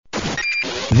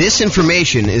This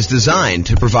information is designed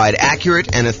to provide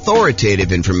accurate and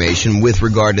authoritative information with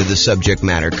regard to the subject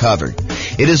matter covered.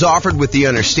 It is offered with the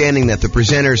understanding that the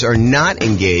presenters are not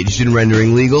engaged in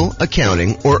rendering legal,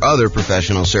 accounting, or other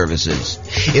professional services.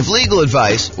 If legal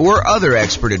advice or other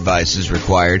expert advice is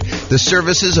required, the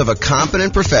services of a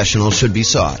competent professional should be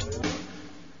sought.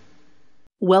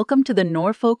 Welcome to the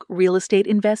Norfolk Real Estate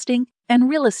Investing and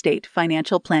Real Estate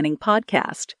Financial Planning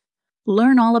Podcast.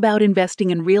 Learn all about investing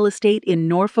in real estate in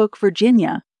Norfolk,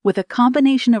 Virginia, with a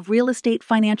combination of real estate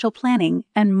financial planning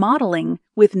and modeling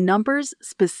with numbers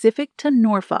specific to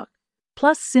Norfolk,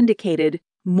 plus syndicated,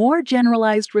 more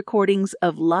generalized recordings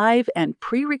of live and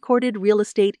pre-recorded real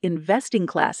estate investing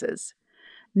classes,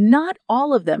 not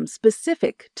all of them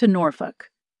specific to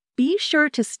Norfolk. Be sure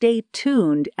to stay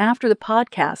tuned after the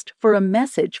podcast for a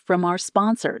message from our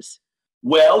sponsors.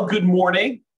 Well, good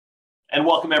morning and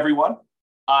welcome everyone.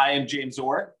 I am James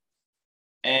Orr,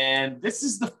 and this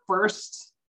is the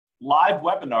first live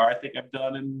webinar I think I've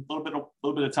done in a little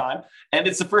bit of time, and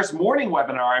it's the first morning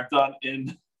webinar I've done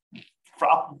in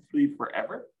probably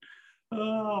forever.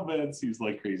 Oh man, it seems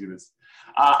like craziness.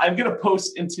 I'm going to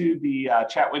post into the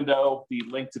chat window the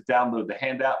link to download the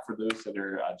handout for those that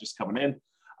are just coming in.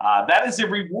 That is a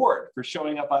reward for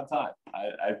showing up on time.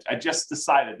 I just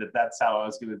decided that that's how I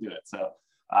was going to do it. So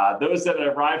those that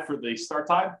arrived for the start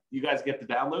time, you guys get the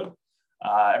download.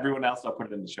 Everyone else, I'll put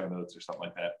it in the show notes or something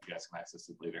like that. You guys can access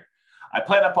it later. I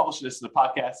plan on publishing this in the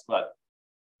podcast,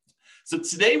 so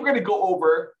today we're going to go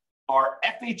over our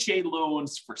FHA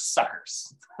loans for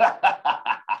suckers.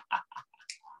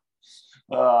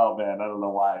 Oh man, I don't know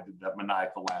why I did that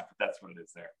maniacal laugh, but that's what it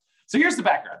is there. So here's the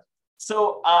background.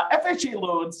 So FHA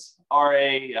loans are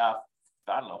a,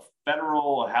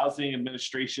 Federal Housing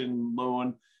Administration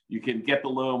loan. You can get the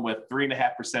loan with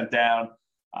 3.5% down,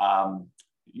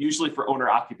 usually for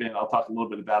owner-occupant. I'll talk a little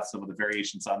bit about some of the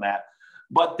variations on that.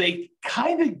 But they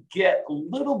kind of get a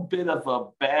little bit of a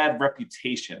bad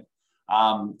reputation.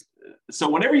 So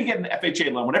whenever you get an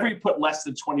FHA loan, whenever you put less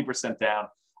than 20% down,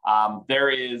 there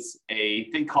is a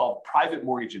thing called private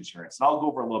mortgage insurance. And I'll go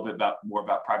over a little bit more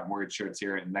about private mortgage insurance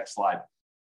here in the next slide.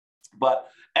 But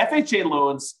FHA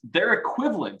loans, their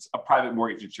equivalent of private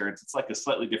mortgage insurance, it's like a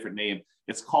slightly different name.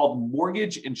 It's called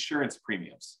mortgage insurance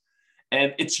premiums.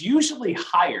 And it's usually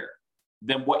higher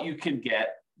than what you can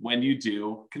get when you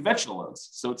do conventional loans.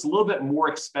 So it's a little bit more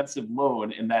expensive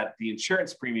loan in that the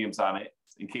insurance premiums on it,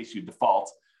 in case you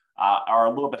default, are a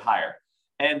little bit higher.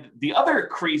 And the other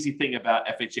crazy thing about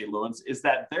FHA loans is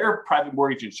that their private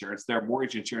mortgage insurance, their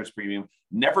mortgage insurance premium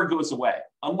never goes away.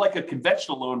 Unlike a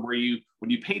conventional loan where when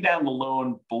you pay down the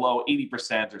loan below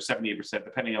 80% or 78%,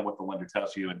 depending on what the lender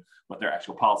tells you and what their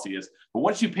actual policy is. But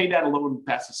once you pay down a loan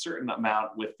past a certain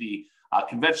amount with the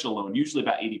conventional loan, usually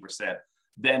about 80%,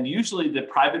 then usually the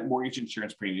private mortgage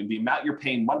insurance premium, the amount you're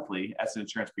paying monthly as an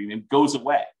insurance premium, goes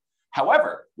away.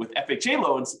 However, with FHA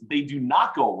loans, they do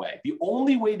not go away. The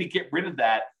only way to get rid of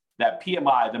that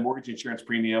PMI, the mortgage insurance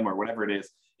premium or whatever it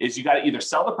is you got to either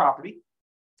sell the property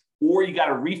or you got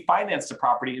to refinance the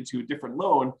property into a different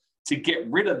loan to get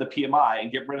rid of the PMI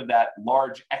and get rid of that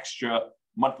large extra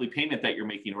monthly payment that you're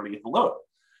making in order to get the loan.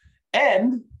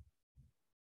 And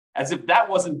as if that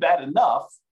wasn't bad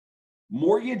enough,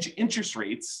 mortgage interest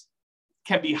rates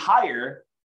can be higher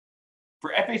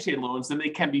for FHA loans than they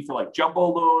can be for like jumbo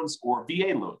loans or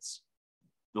VA loans,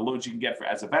 the loans you can get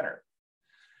as a veteran.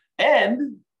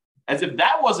 And as if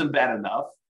that wasn't bad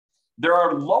enough, there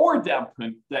are lower down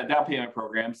payment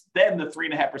programs than the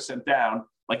 3.5% down.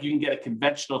 Like you can get a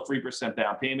conventional 3%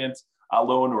 down payment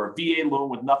loan or a VA loan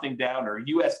with nothing down or a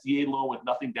USDA loan with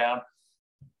nothing down.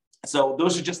 So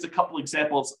those are just a couple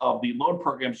examples of the loan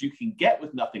programs you can get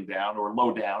with nothing down or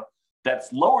low down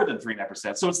that's lower than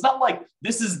 3.5%. So it's not like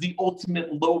this is the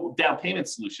ultimate low down payment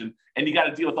solution and you got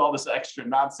to deal with all this extra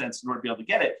nonsense in order to be able to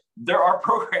get it. There are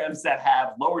programs that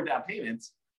have lower down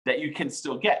payments that you can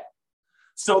still get.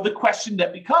 So the question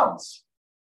that becomes,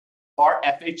 are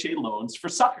FHA loans for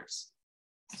suckers?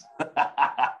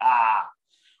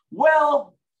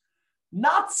 Well,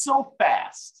 not so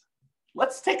fast.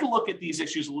 Let's take a look at these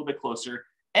issues a little bit closer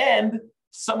and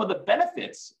some of the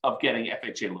benefits of getting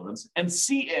FHA loans and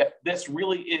see if this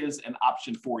really is an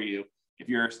option for you if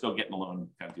you're still getting a loan,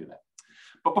 kind of do that.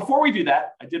 But before we do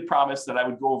that, I did promise that I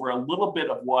would go over a little bit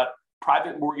of what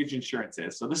private mortgage insurance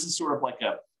is. So this is sort of like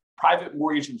a private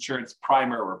mortgage insurance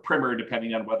primer or primer,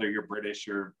 depending on whether you're British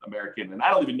or American. And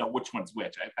I don't even know which one's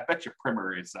which. I bet your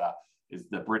primer is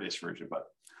the British version, but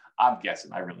I'm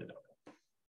guessing. I really don't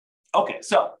know. Okay,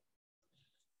 so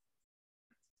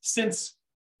since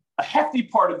a hefty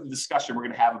part of the discussion we're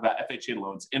going to have about FHA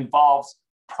loans involves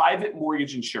private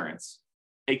mortgage insurance,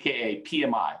 AKA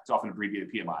PMI. It's often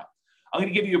abbreviated PMI. I'm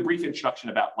going to give you a brief introduction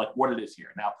about like what it is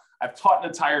here. Now, I've taught an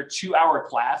entire 2-hour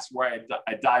class where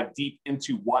I dive deep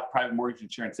into what private mortgage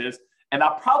insurance is. And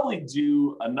I'll probably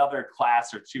do another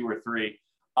class or 2 or 3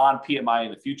 on PMI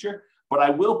in the future, but I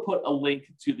will put a link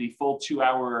to the full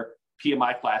 2-hour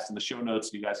PMI class in the show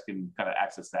notes so you guys can kind of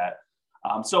access that.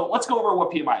 So let's go over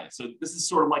what PMI is. So this is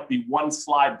sort of like the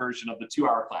 1-slide version of the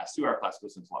 2-hour class. 2-hour class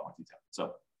goes into a lot more detail.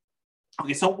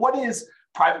 So what is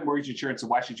private mortgage insurance and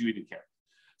why should you even care?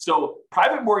 So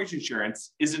private mortgage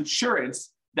insurance is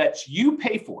insurance that you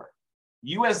pay for,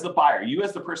 you as the buyer, you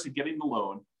as the person getting the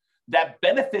loan, that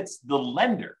benefits the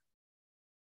lender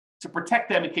to protect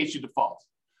them in case you default.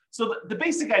 So the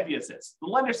basic idea is this. The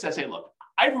lender says, hey, look,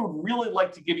 I would really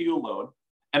like to give you a loan,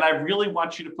 and I really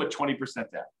want you to put 20%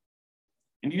 down.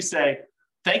 And you say,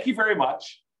 thank you very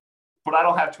much, but I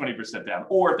don't have 20% down.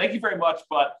 Or thank you very much,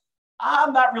 but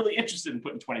I'm not really interested in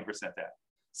putting 20% down.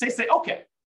 So they say, okay,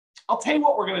 I'll tell you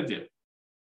what we're going to do.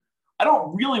 I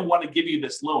don't really want to give you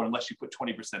this loan unless you put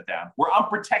 20% down, where I'm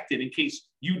protected in case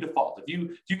you default.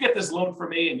 If you get this loan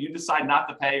from me and you decide not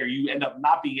to pay, or you end up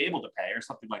not being able to pay or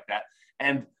something like that,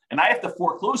 and I have to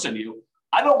foreclose on you,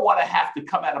 I don't want to have to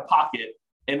come out of pocket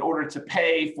in order to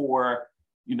pay for,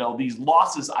 these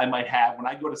losses I might have when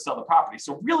I go to sell the property.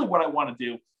 So really what I want to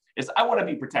do is I want to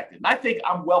be protected. And I think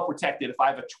I'm well protected if I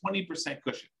have a 20%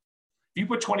 cushion. If you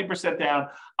put 20% down,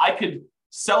 I could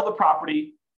sell the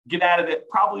property, get out of it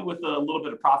probably with a little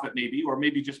bit of profit maybe, or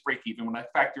maybe just break even when I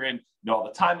factor in all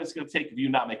the time it's going to take of you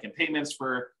not making payments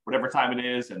for whatever time it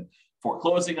is, and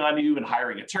foreclosing on you and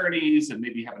hiring attorneys and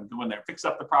maybe having to go in there and fix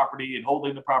up the property and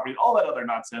holding the property and all that other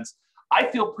nonsense. I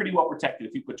feel pretty well protected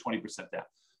if you put 20% down.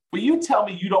 But you tell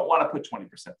me you don't want to put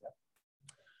 20% down.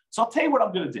 So I'll tell you what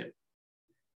I'm going to do.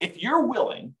 If you're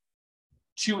willing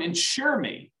to insure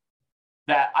me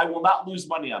that I will not lose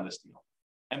money on this deal,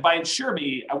 and by insure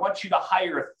me, I want you to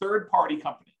hire a third-party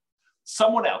company,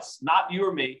 someone else, not you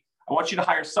or me. I want you to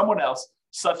hire someone else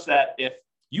such that if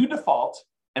you default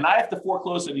and I have to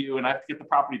foreclose on you and I have to get the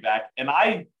property back, and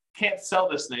I can't sell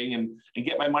this thing and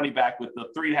get my money back with the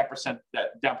 3.5%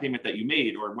 that down payment that you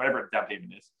made, or whatever down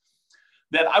payment is,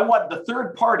 then I want the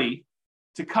third party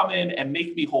to come in and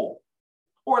make me whole,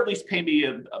 or at least pay me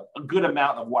a good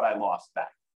amount of what I lost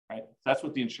back, right? So that's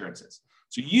what the insurance is.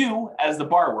 So you, as the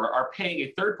borrower, are paying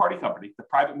a third-party company, the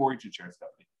private mortgage insurance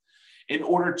company, in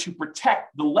order to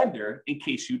protect the lender in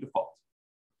case you default.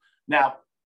 Now,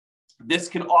 this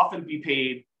can often be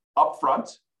paid upfront.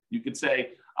 You could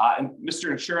say, and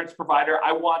Mr. Insurance Provider,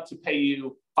 I want to pay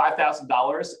you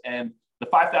 $5,000, and the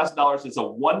 $5,000 is a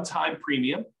one-time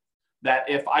premium that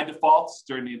if I default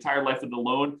during the entire life of the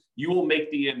loan, you will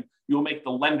make the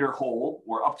lender whole,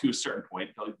 or up to a certain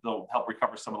point. They'll help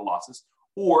recover some of the losses.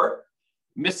 Or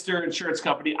Mr. Insurance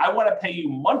Company, I want to pay you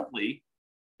monthly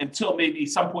until maybe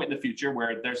some point in the future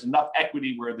where there's enough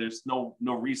equity where there's no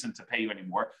reason to pay you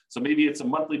anymore. So maybe it's a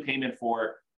monthly payment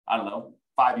for,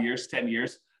 5 years, 10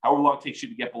 years, however long it takes you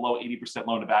to get below 80%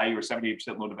 loan to value or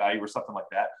 78% loan to value or something like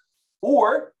that.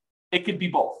 Or it could be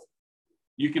both.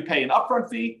 You could pay an upfront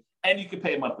fee and you could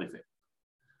pay a monthly fee.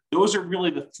 Those are really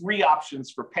the 3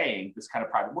 options for paying this kind of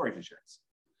private mortgage insurance.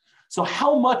 So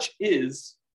how much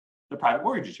is the private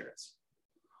mortgage insurance?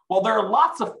 Well, there are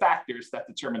lots of factors that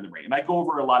determine the rate. And I go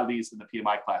over a lot of these in the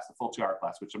PMI class, the full 2-hour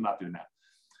class, which I'm not doing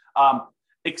now.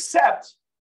 Except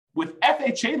with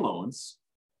FHA loans,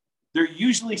 they're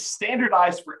usually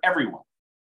standardized for everyone.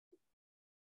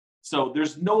 So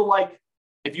there's no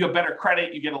if you have better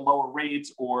credit, you get a lower rate,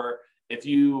 or if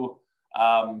you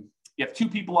have 2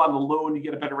 people on the loan, you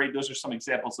get a better rate. Those are some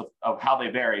examples of how they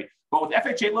vary. But with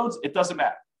FHA loans, it doesn't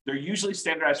matter. They're usually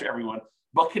standardized for everyone,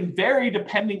 but can vary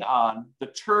depending on the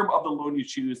term of the loan you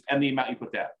choose and the amount you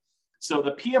put down. So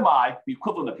the PMI, the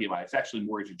equivalent of PMI, it's actually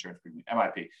mortgage insurance premium,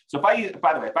 MIP. So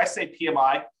if I say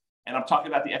PMI and I'm talking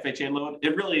about the FHA loan,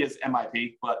 it really is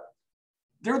MIP, but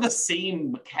they're the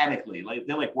same mechanically.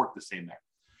 They work the same there.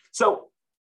 So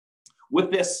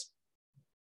with this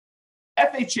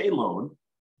FHA loan,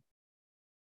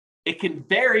 it can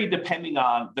vary depending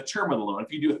on the term of the loan.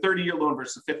 If you do a 30-year loan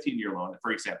versus a 15-year loan,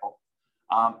 for example,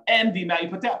 and the amount you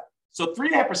put down. So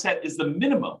 3.5% is the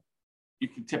minimum you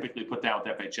can typically put down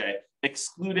with FHA,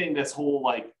 excluding this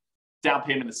whole down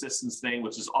payment assistance thing,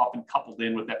 which is often coupled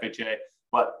in with FHA.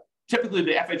 But typically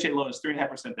the FHA loan is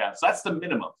 3.5% down. So that's the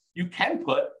minimum. You can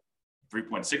put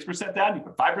 3.6% down, you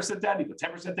put 5% down, you put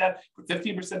 10% down, you put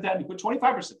 15% down, you put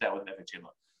 25% down with an FHA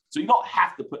loan. So you don't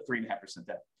have to put 3.5%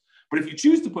 down. But if you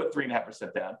choose to put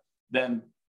 3.5% down, then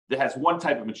it has one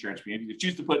type of insurance premium. If you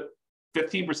choose to put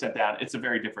 15% down, it's a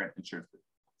very different insurance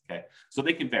premium. Okay, so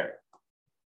they can vary.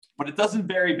 but it doesn't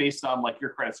vary based on like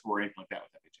your credit score or anything like that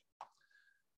with FHA.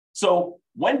 So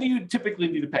when do you typically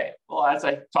need to pay it? Well, as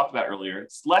I talked about earlier,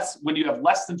 it's less when you have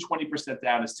less than 20%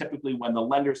 down is typically when the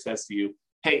lender says to you,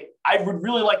 hey, I would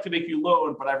really like to make you a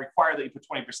loan, but I require that you put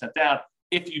 20% down.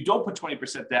 If you don't put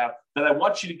 20% down, then I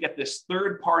want you to get this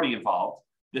third party involved,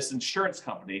 this insurance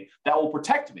company that will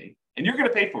protect me, and you're going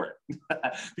to pay for it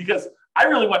because I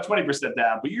really want 20%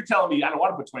 down, but you're telling me I don't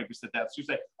want to put 20% down. So you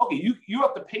say, okay, you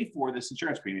have to pay for this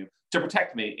insurance premium to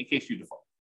protect me in case you default.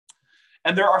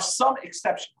 And there are some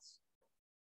exceptions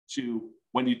to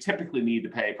when you typically need to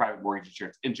pay private mortgage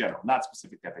insurance in general, not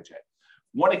specific to FHA.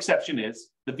 One exception is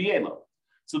the VA loan.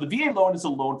 So the VA loan is a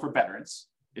loan for veterans.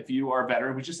 If you are a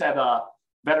veteran, we just had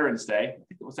Veterans Day. I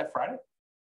think it was that Friday.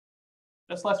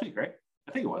 That's last week, right?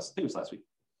 I think it was last week.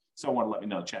 Someone let me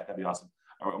know in chat. That'd be awesome.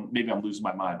 Or maybe I'm losing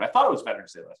my mind, but I thought it was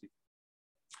Veterans Day last week.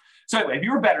 So anyway, if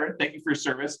you're a veteran, thank you for your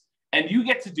service. And you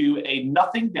get to do a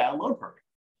nothing down loan program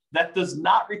that does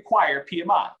not require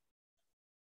PMI.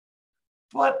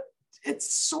 But it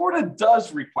sort of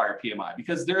does require PMI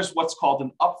because there's what's called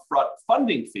an upfront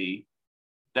funding fee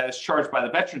that is charged by the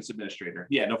Veterans Administrator.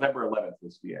 Yeah, November 11th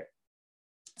was VA.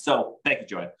 So thank you,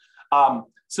 Joanne.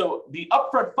 So the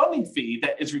upfront funding fee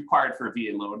that is required for a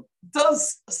VA loan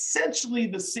does essentially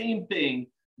the same thing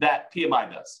that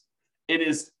PMI does. It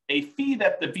is a fee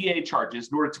that the VA charges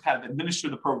in order to kind of administer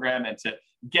the program and to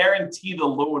guarantee the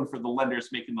loan for the lenders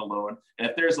making the loan. And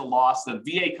if there's a loss, then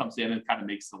VA comes in and kind of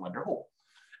makes the lender whole.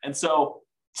 And so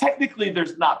technically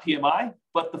there's not PMI,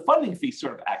 but the funding fee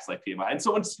sort of acts like PMI. And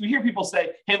so when you hear people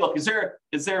say, hey, look, is there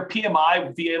PMI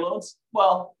with VA loans?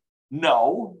 Well,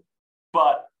 no,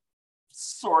 but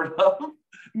sort of,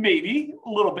 maybe a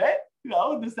little bit,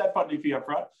 there's that funding fee up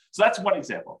front. So that's one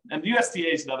example. And the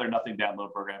USDA is another nothing down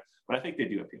loan program, but I think they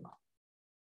do have PMI.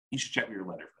 You should check with your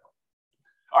lender for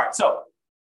that. All right, so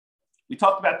we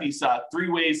talked about these three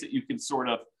ways that you can sort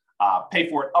of pay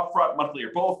for it upfront, monthly,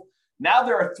 or both. Now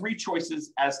there are three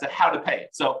choices as to how to pay it.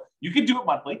 So you can do it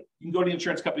monthly. You can go to the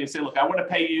insurance company and say, look, I want to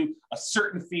pay you a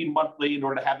certain fee monthly in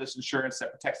order to have this insurance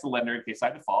that protects the lender in case I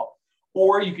default.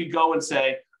 Or you could go and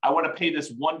say, I want to pay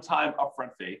this one-time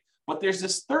upfront fee. But there's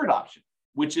this third option,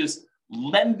 which is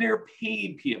lender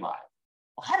paid PMI.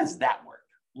 Well, how does that work?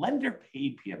 Lender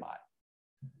paid PMI.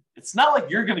 It's not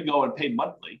like you're going to go and pay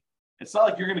monthly. It's not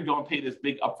like you're going to go and pay this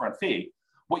big upfront fee.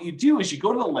 What you do is you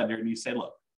go to the lender and you say,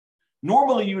 look,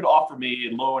 normally you would offer me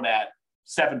a loan at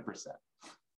 7%.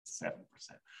 7%.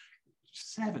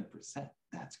 7%.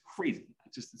 That's crazy.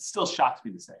 It still shocks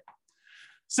me to say.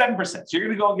 7%. So you're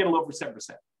going to go and get a loan for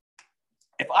 7%.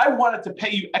 If I wanted to pay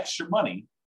you extra money,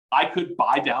 I could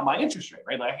buy down my interest rate,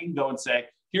 right? Like I can go and say,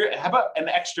 here, how about an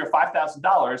extra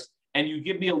 $5,000 and you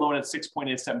give me a loan at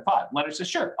 6.875? Lender says,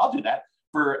 sure, I'll do that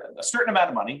for a certain amount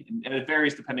of money. And it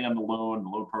varies depending on the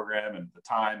loan program and the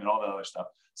time and all that other stuff.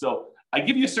 So I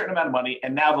give you a certain amount of money.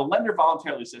 And now the lender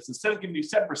voluntarily says, instead of giving you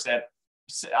 7%,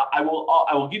 I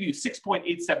will give you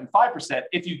 6.875%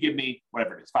 if you give me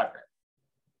whatever it is, $5,000.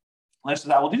 Lender says,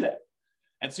 I will do that.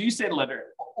 And so you say to the lender,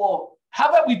 well, how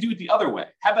about we do it the other way?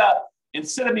 How about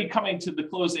instead of me coming to the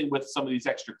closing with some of these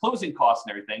extra closing costs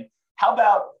and everything, how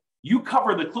about you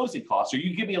cover the closing costs or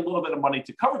you give me a little bit of money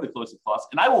to cover the closing costs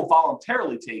and I will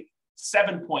voluntarily take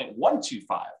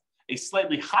 7.125, a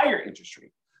slightly higher interest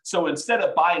rate. So instead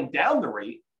of buying down the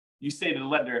rate, you say to the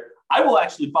lender, I will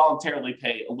actually voluntarily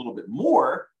pay a little bit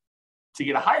more to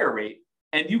get a higher rate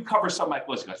and you cover some of my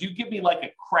closing costs. You give me like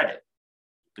a credit,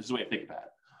 is the way to think about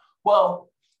it. Well,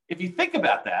 if you think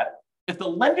about that, if the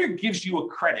lender gives you a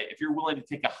credit, if you're willing to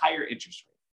take a higher interest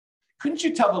rate, couldn't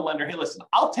you tell the lender, hey, listen,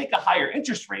 I'll take a higher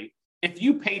interest rate if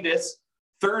you pay this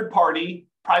third-party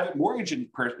private mortgage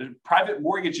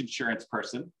insurance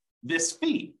person this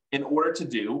fee in order to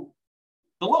do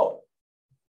the loan?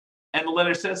 And the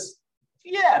lender says,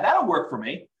 yeah, that'll work for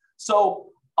me.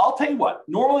 So I'll tell you what,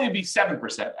 normally it'd be 7%,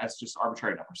 that's just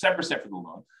arbitrary number, 7% for the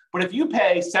loan. But if you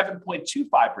pay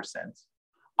 7.25%,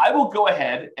 I will go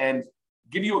ahead and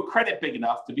give you a credit big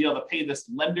enough to be able to pay this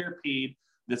lender paid,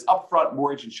 this upfront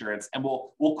mortgage insurance, and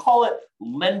we'll call it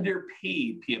lender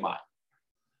paid PMI.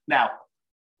 Now,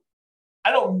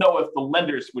 I don't know if the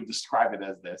lenders would describe it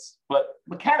as this, but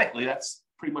mechanically, that's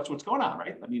pretty much what's going on,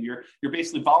 right? I mean, you're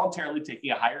basically voluntarily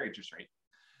taking a higher interest rate,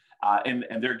 and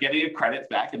they're getting a credit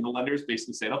back, and the lenders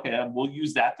basically saying, okay, we'll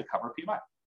use that to cover PMI.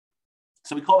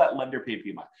 So we call that lender paid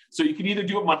PMI. So you can either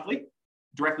do it monthly,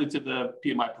 directly to the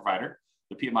PMI provider,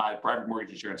 the PMI private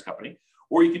mortgage insurance company,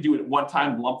 or you could do it at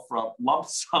one-time lump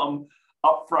sum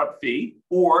upfront fee,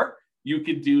 or you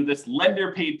could do this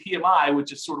lender paid PMI,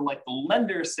 which is sort of like the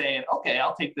lender saying, okay,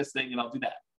 I'll take this thing and I'll do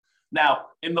that. Now,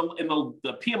 in the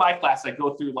PMI class, I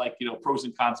go through like, pros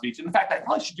and cons of each. And in fact, I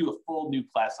probably should do a full new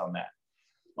class on that.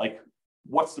 Like,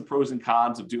 what's the pros and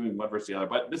cons of doing one versus the other?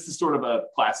 But this is sort of a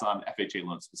class on FHA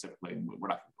loans specifically, and we're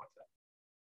not going to go into that.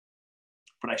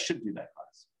 But I should do that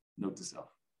class. Note to self.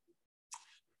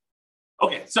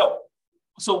 Okay, so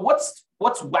what's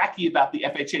wacky about the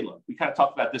FHA loan? We kind of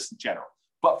talked about this in general.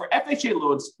 But for FHA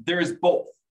loans, there is both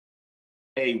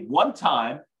a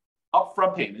one-time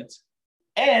upfront payment,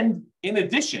 and in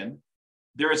addition,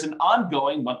 there is an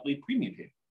ongoing monthly premium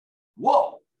payment.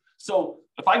 Whoa. So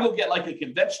if I go get like a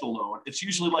conventional loan, it's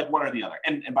usually like one or the other.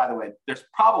 And by the way, there's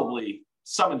probably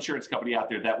some insurance company out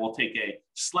there that will take a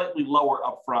slightly lower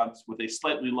upfront with a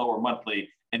slightly lower monthly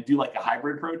and do like a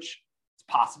hybrid approach. It's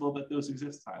possible that those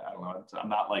exist. I don't know. I'm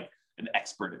not like an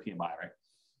expert at PMI, right?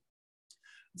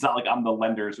 It's not like I'm the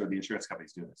lenders or the insurance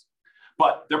companies doing this.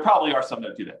 But there probably are some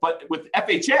that do that. But with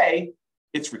FHA,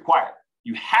 it's required.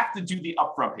 You have to do the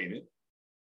upfront payment,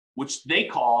 which they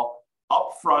call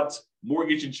upfront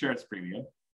mortgage insurance premium.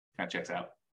 Kind of checks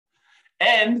out.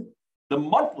 And the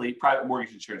monthly private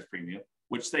mortgage insurance premium,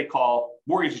 which they call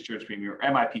mortgage insurance premium, or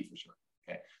MIP for short.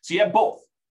 Okay. So you have both.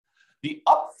 The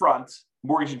upfront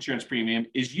mortgage insurance premium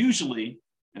is usually,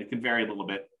 and it can vary a little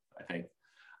bit, I think,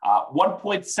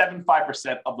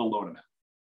 1.75% of the loan amount.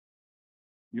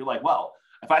 You're like, well,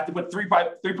 if I have to put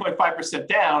 3.5%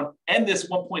 down and this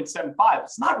 1.75,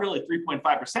 it's not really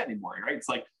 3.5% anymore, right? It's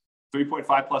like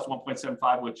 3.5 plus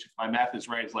 1.75, which if my math is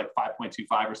right, is like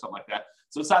 5.25 or something like that.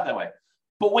 So it's not that way.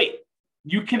 But wait,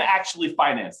 you can actually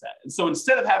finance that. And so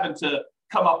instead of having to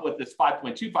come up with this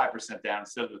 5.25% down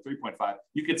instead of the 3.5,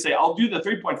 you could say, I'll do the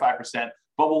 3.5%,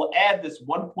 but we'll add this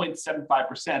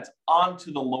 1.75%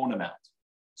 onto the loan amount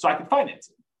so I can finance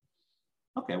it.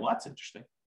 Okay, well, that's interesting.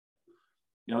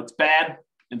 It's bad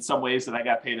in some ways that I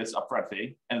got to pay this upfront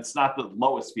fee, and it's not the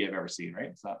lowest fee I've ever seen, right?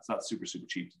 It's not super, super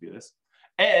cheap to do this.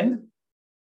 And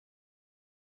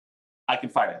I can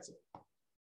finance it.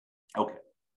 Okay.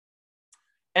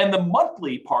 And the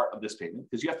monthly part of this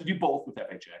payment, because you have to do both with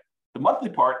FHA, the monthly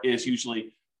part is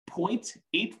usually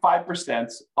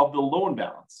 0.85% of the loan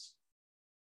balance.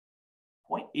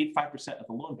 0.85% of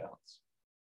the loan balance.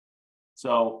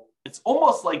 So it's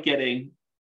almost like getting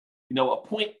a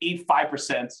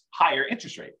 0.85% higher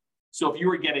interest rate. So if you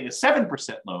were getting a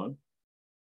 7% loan,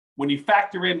 when you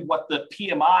factor in what the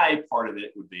PMI part of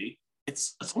it would be,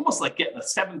 it's almost like getting a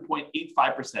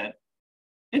 7.85%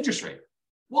 interest rate.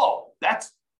 Whoa,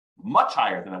 that's much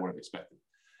higher than I would have expected.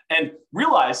 And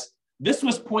realize this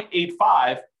was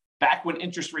 0.85 back when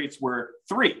interest rates were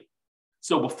 3.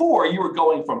 So before you were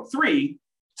going from 3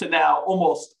 to now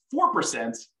almost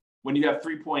 4% when you have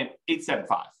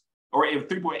 3.875. Or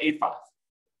 3.85,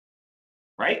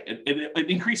 right? It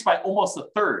increased by almost a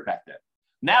third back then.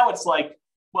 Now it's like,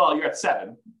 well, you're at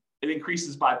 7. It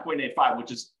increases by 0.85,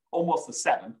 which is almost a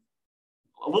 7.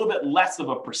 A little bit less of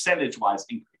a percentage-wise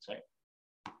increase, right?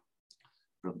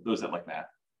 For those that like math.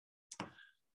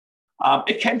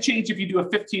 It can change if you do a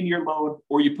 15-year loan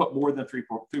or you put more than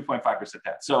 3.5%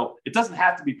 down. So it doesn't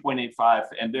have to be 0.85.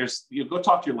 And go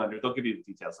talk to your lender. They'll give you the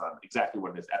details on exactly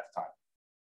what it is at the time.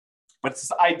 But it's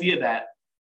this idea that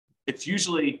it's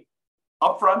usually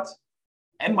upfront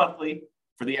and monthly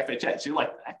for the FHA. So you're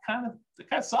like, that kind of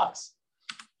sucks.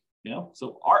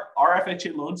 So our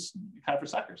FHA loans kind of for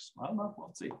suckers. I don't know.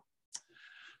 We'll see.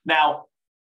 Now,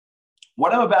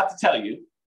 what I'm about to tell you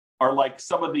are like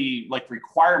some of the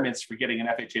requirements for getting an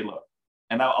FHA loan.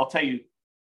 And I'll tell you,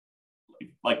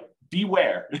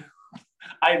 beware.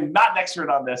 I am not an expert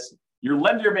on this. Your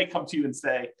lender may come to you and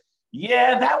say,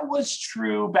 yeah, that was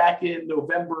true back in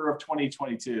November of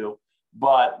 2022,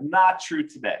 but not true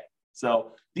today.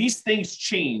 So these things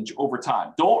change over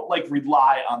time. Don't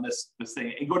rely on this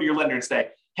thing and go to your lender and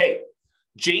say, hey,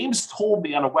 James told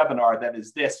me on a webinar that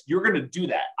is this. You're going to do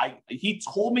that. He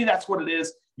told me that's what it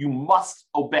is. You must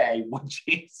obey what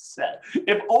James said.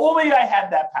 If only I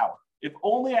had that power. If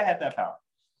only I had that power.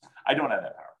 I don't have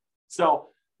that power.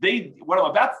 So what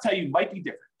I'm about to tell you might be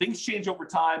different. Things change over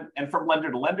time and from lender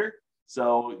to lender.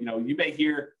 So, you may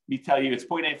hear me tell you it's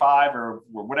 0.85 or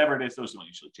whatever it is. Those don't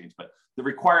usually change, but the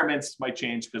requirements might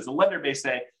change because the lender may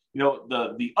say,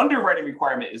 the underwriting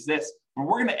requirement is this, but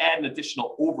we're going to add an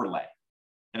additional overlay,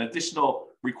 an additional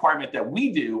requirement that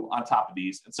we do on top of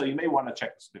these. And so you may want to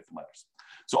check this with different lenders.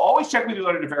 So always check with your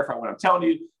lender to verify what I'm telling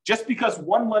you. Just because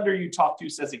one lender you talk to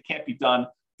says it can't be done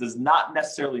does not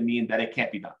necessarily mean that it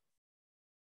can't be done.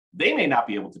 They may not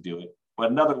be able to do it,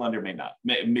 but another lender may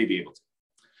be able to.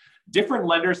 Different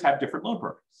lenders have different loan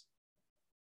programs.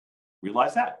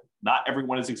 Realize that. Not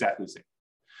everyone is exactly the same.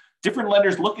 Different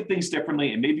lenders look at things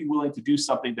differently and may be willing to do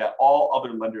something that all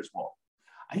other lenders won't.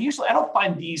 I don't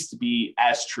find these to be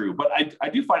as true, but I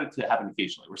do find it to happen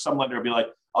occasionally where some lender will be like,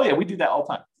 oh yeah, we do that all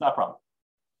the time. It's not a problem.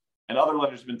 And other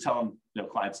lenders have been telling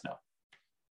clients no.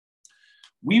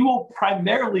 We will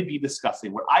primarily be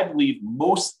discussing what I believe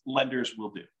most lenders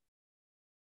will do.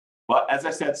 But as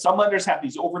I said, some lenders have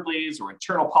these overlays or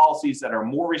internal policies that are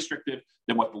more restrictive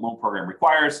than what the loan program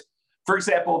requires. For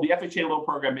example, the FHA loan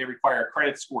program may require a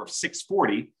credit score of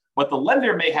 640, but the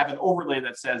lender may have an overlay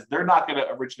that says they're not going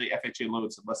to originate FHA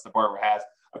loans unless the borrower has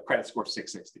a credit score of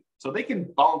 660. So they can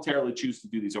voluntarily choose to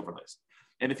do these overlays.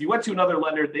 And if you went to another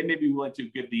lender, they may be willing to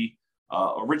give the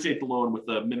originate the loan with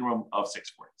a minimum of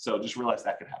 640. So just realize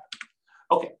that could happen.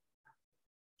 Okay.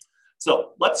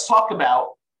 So let's talk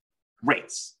about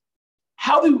rates.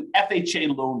 How do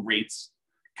FHA loan rates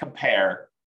compare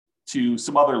to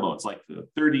some other loans, like the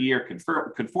 30-year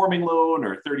conforming loan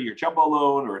or 30-year jumbo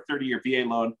loan or 30-year VA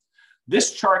loan?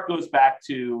 This chart goes back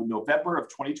to November of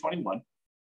 2021.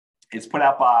 It's put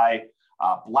out by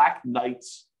Black Knight.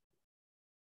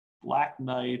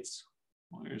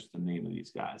 Where's the name of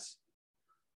these guys?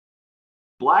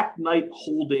 Black Knight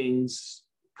Holdings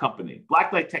Company,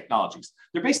 Black Knight Technologies.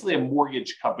 They're basically a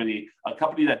mortgage company, a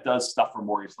company that does stuff for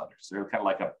mortgage lenders. They're kind of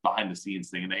like a behind the scenes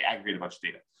thing, and they aggregate a bunch of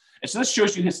data. And so this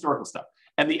shows you historical stuff.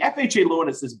 And the FHA loan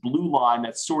is this blue line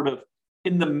that's sort of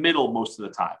in the middle most of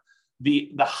the time.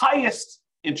 The highest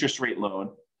interest rate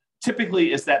loan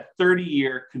typically is that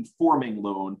 30-year conforming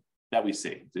loan that we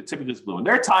see. It typically is blue. And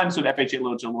there are times when FHA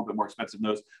loans are a little bit more expensive than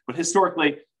those, but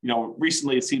historically,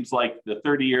 recently it seems like the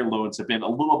 30-year loans have been a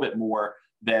little bit more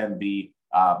than the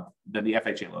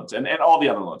FHA loans and all the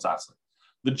other loans, honestly.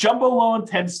 The jumbo loan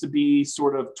tends to be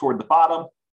sort of toward the bottom.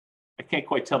 I can't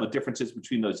quite tell the differences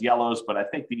between those yellows, but I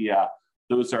think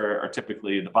those are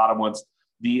typically the bottom ones.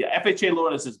 The FHA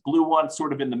loan is this blue one,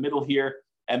 sort of in the middle here.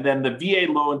 And then the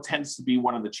VA loan tends to be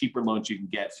one of the cheaper loans you can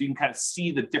get. So you can kind of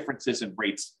see the differences in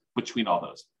rates between all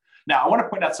those. Now, I want to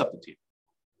point out something to you.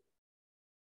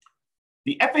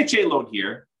 The FHA loan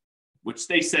here, which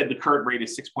they said the current rate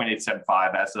is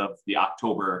 6.875 as of the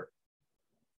October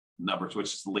numbers,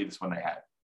 which is the latest one they had.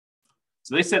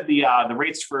 So they said the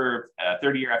rates for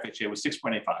 30-year FHA was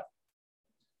 6.85.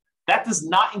 That does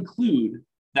not include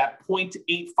that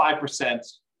 0.85%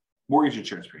 mortgage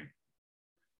insurance premium.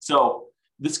 So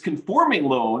this conforming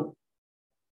loan,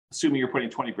 assuming you're putting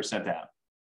 20% down,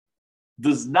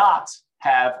 does not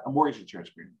have a mortgage insurance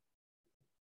premium.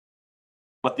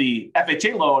 But the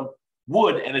FHA loan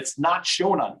would, and it's not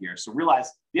shown on here. So realize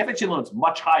the FHA loan is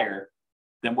much higher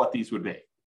than what these would be.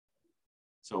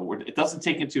 So it doesn't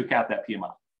take into account that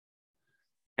PMI.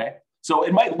 Okay, so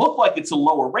it might look like it's a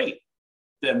lower rate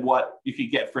than what you could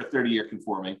get for a 30-year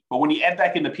conforming, but when you add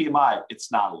back in the PMI,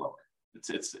 it's not a lower.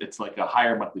 It's like a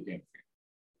higher monthly payment.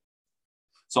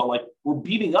 So like we're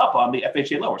beating up on the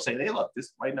FHA loan. We're saying, hey, look,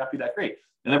 this might not be that great,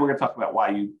 and then we're going to talk about why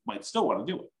you might still want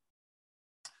to do it.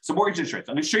 So mortgage insurance.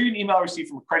 I'm going to show you an email I received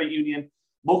from a credit union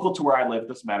local to where I live. It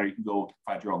doesn't matter. You can go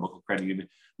find your own local credit union.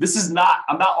 This is not,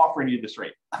 I'm not offering you this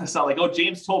rate. It's not like, oh,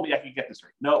 James told me I could get this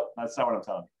rate. No, that's not what I'm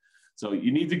telling you. So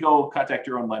you need to go contact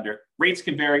your own lender. Rates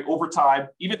can vary over time,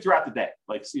 even throughout the day.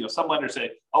 Like, some lenders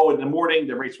say, oh, in the morning,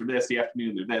 the rates were this, the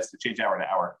afternoon, they're this, they change hour to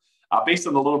hour. Based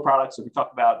on the loan products, so if we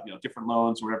talk about different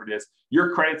loans or whatever it is,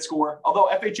 your credit score, although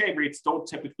FHA rates don't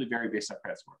typically vary based on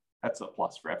credit score. That's a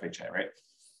plus for FHA, right?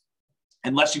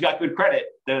 Unless you got good credit,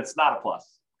 then it's not a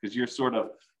plus because you're sort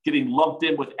of getting lumped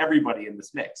in with everybody in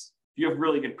this mix. If you have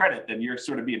really good credit, then you're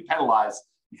sort of being penalized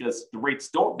because the rates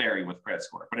don't vary with credit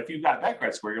score. But if you've got a bad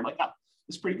credit score, you're like, oh,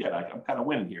 this is pretty good. I'm kind of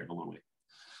winning here in a little way.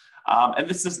 And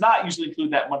this does not usually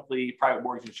include that monthly private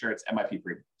mortgage insurance MIP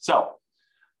premium. So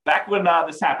back when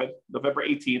this happened, November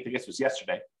 18th, I guess it was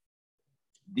yesterday,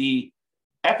 the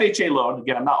FHA loan,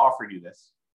 again, I'm not offering you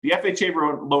this, the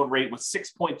FHA loan rate was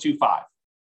 6.25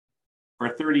 for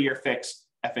a 30-year fixed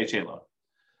FHA loan.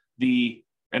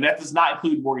 And that does not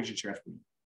include mortgage insurance premium.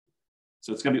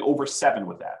 So it's going to be over 7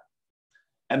 with that.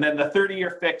 And then the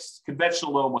 30-year fixed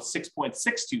conventional loan was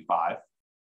 6.625,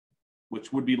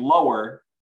 which would be lower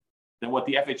than what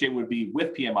the FHA would be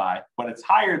with PMI, but it's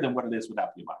higher than what it is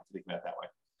without PMI, if you think about it that way.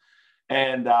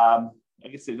 And I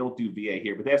guess they don't do VA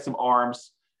here, but they have some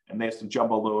ARMs and they have some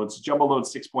jumbo loans. Jumbo loan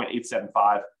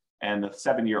 6.875, and the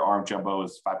 7-year ARM jumbo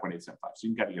is 5.875. So you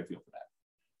can kind of get a feel for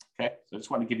that. Okay, so I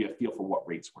just want to give you a feel for what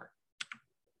rates were.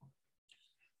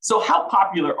 So how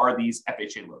popular are these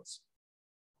FHA loans?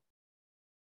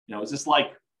 Is this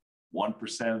like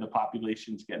 1% of the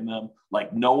population's getting them?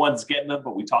 Like no one's getting them,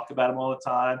 but we talk about them all the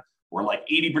time? Or like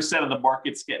 80% of the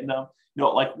market's getting them?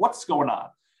 Like what's going on?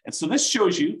 And so this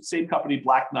shows you, same company,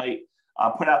 Black Knight,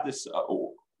 put out this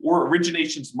or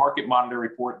Originations Market Monitor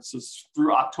report. This is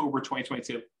through October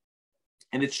 2022.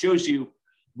 And it shows you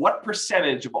what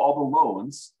percentage of all the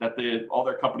loans that all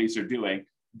their companies are doing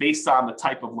based on the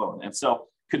type of loan. And so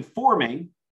conforming,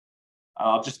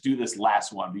 I'll just do this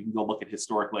last one. You can go look at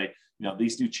historically.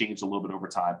 These do change a little bit over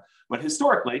time. But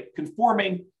historically,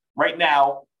 conforming right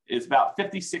now is about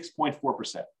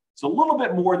 56.4%. So a little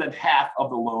bit more than half of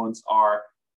the loans are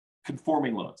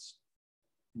conforming loans,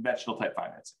 conventional type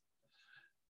financing.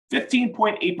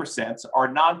 15.8% are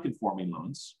non-conforming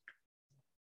loans.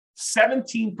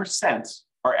 17%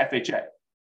 are FHA.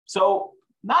 So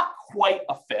not quite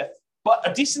a fifth, but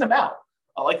a decent amount,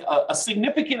 like a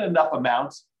significant enough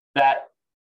amount that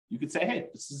you could say, hey,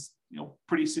 this is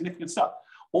pretty significant stuff.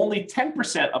 Only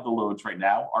 10% of the loans right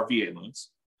now are VA loans,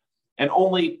 and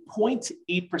only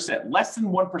 0.8%, less than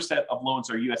 1% of loans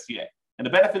are USDA. And the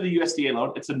benefit of the USDA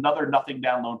loan, it's another nothing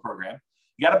down loan program.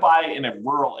 You got to buy in a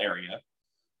rural area,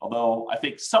 although I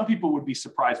think some people would be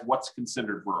surprised what's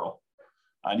considered rural.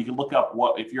 And you can look up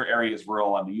if your area is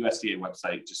rural on the USDA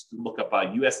website. Just look up a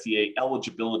USDA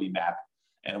eligibility map,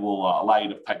 and it will allow you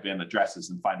to type in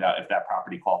addresses and find out if that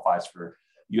property qualifies for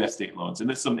USDA loans. And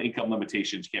there's some income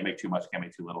limitations. You can't make too much, can't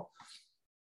make too little.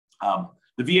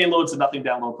 The VA loan's a nothing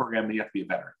down loan program, and you have to be a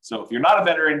veteran. So if you're not a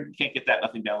veteran, you can't get that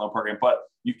nothing down loan program, but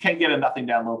you can get a nothing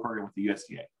down loan program with the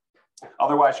USDA.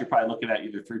 Otherwise, you're probably looking at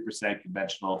either 3%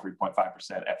 conventional, 3.5%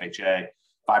 FHA,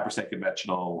 5%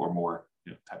 conventional or more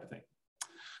type of thing.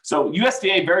 So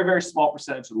USDA, very, very small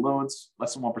percentage of the loans,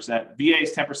 less than 1%. VA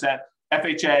is 10%.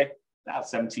 FHA, now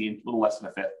 17, a little less than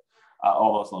a fifth,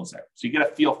 all those loans there. So you get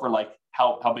a feel for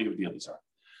how big of a deal these are.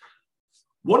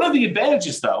 One of the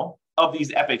advantages, though, of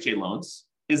these FHA loans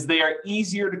is they are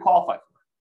easier to qualify for.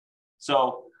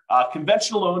 So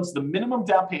conventional loans, the minimum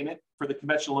down payment for the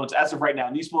conventional loans as of right now,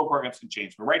 and these loan programs can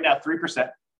change, but right now, 3%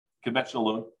 conventional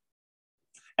loan.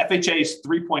 FHA is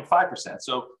 3.5%.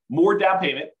 So more down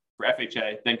payment for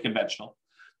FHA than conventional.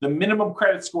 The minimum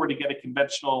credit score to get a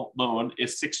conventional loan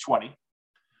is 620.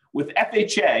 With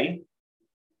FHA,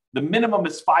 the minimum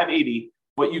is 580,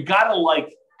 but you got to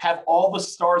have all the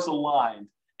stars aligned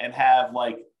and have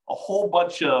a whole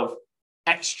bunch of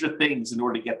extra things in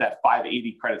order to get that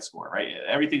 580 credit score, right?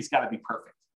 Everything's got to be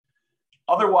perfect.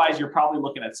 Otherwise, you're probably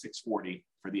looking at 640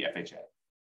 for the FHA.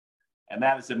 And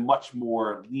that is a much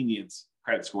more lenient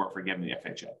credit score for getting the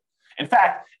FHA. In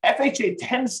fact, FHA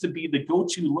tends to be the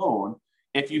go-to loan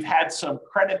if you've had some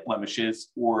credit blemishes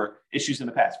or issues in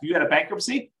the past. If you had a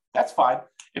bankruptcy, that's fine.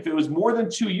 If it was more than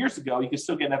 2 years ago, you can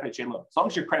still get an FHA loan, as long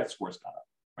as your credit score's gone up,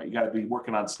 right? You got to be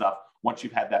working on stuff once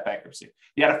you've had that bankruptcy.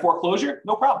 You had a foreclosure,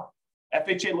 no problem.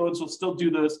 FHA loans will still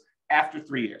do those after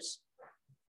 3 years.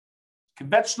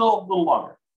 Conventional, a little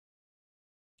longer.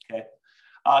 Okay.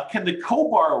 Can the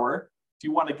co-borrower, if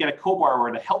you want to get a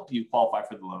co-borrower to help you qualify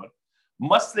for the loan,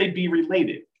 must they be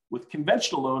related? With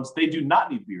conventional loans, they do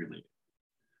not need to be related.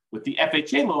 With the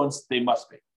FHA loans, they must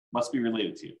be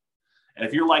related to you. And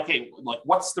if you're like, hey,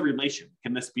 what's the relation?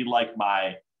 Can this be like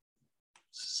my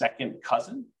second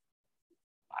cousin?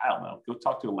 I don't know. Go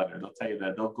talk to a lender. They'll tell you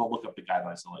that. They'll go look up the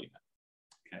guidelines and let you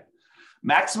know. Okay.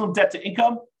 Maximum debt to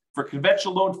income for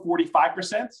conventional loan,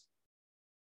 45%.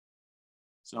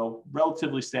 So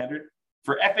relatively standard.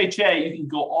 For FHA, you can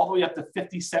go all the way up to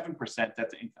 57% debt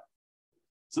to income.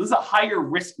 So this is a higher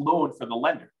risk loan for the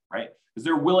lender, right? Because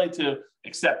they're willing to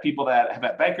accept people that have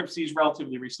had bankruptcies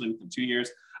relatively recently, within 2 years,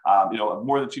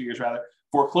 more than 2 years rather.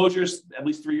 Foreclosures, at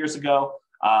least 3 years ago,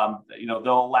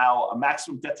 they'll allow a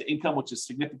maximum debt to income, which is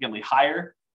significantly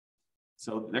higher.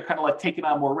 So they're kind of like taking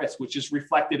on more risk, which is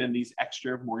reflected in these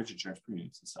extra mortgage insurance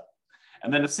premiums and stuff.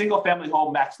 And then a single family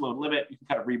home max loan limit, you can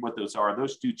kind of read what those are.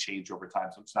 Those do change over time,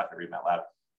 so I'm just not going to read them out loud.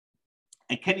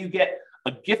 And can you get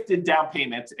a gifted down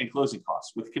payment and closing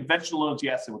costs? With conventional loans,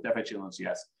 yes, and with FHA loans,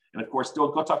 yes. And of course,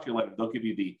 go talk to your lender. They'll give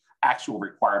you the actual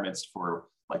requirements for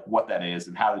what that is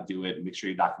and how to do it, and make sure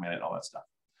you document it and all that stuff.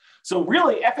 So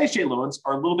really, FHA loans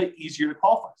are a little bit easier to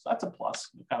qualify. So that's a plus.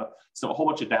 So a whole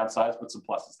bunch of downsides, but some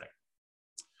pluses there.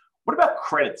 What about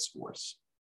credit scores?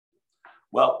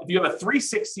 Well, if you have a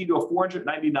 360 to a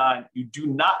 499, you do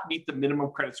not meet the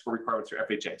minimum credit score requirements for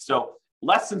FHA. So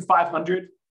less than 500,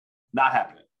 not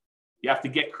happening. You have to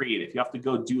get creative. You have to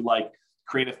go do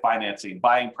creative financing,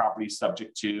 buying properties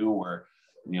subject to, or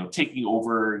taking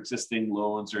over existing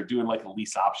loans, or doing a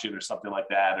lease option or something like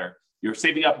that, or you're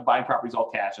saving up and buying properties all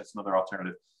cash. That's another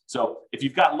alternative. So if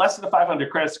you've got less than a 500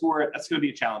 credit score, that's going to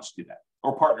be a challenge to do that,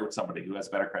 or partner with somebody who has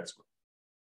a better credit score.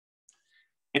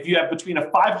 If you have between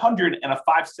a 500 and a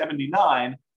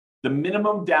 579, the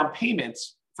minimum down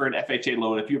payments for an FHA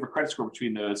loan, if you have a credit score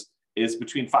between those, is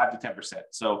between 5 to 10%.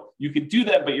 So you can do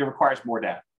that, but it requires more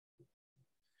down.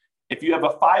 If you have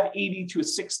a 580 to a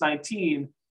 619,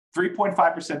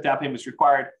 3.5% down payment is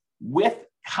required with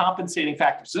compensating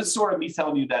factors. So this is sort of me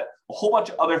telling you that a whole bunch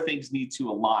of other things need to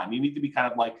align. You need to be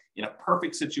kind of like in a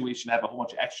perfect situation, have a whole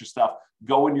bunch of extra stuff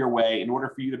going your way in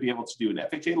order for you to be able to do an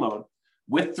FHA loan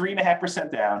with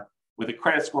 3.5% down with a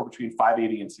credit score between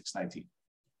 580 and 619.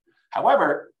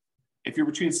 However, if you're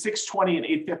between 620 and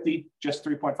 850, just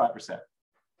 3.5%.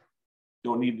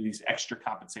 Don't need these extra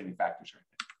compensating factors or anything.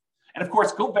 And of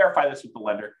course, go verify this with the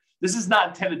lender. This is not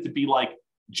intended to be like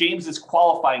James is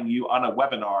qualifying you on a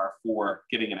webinar for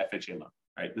getting an FHA loan,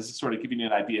 right? This is sort of giving you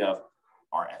an idea of,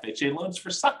 are FHA loans for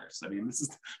suckers? I mean,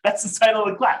 that's the title of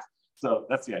the class. So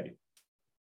that's the idea.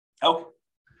 Okay.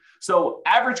 So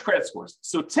average credit scores.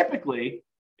 So typically,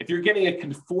 if you're getting a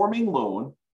conforming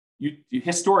loan, you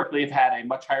historically have had a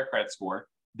much higher credit score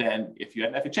than if you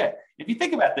had an FHA. If you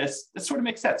think about this, this sort of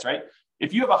makes sense, right?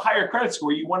 If you have a higher credit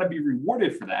score, you want to be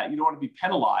rewarded for that. You don't want to be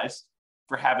penalized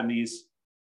for having these,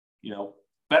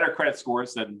 better credit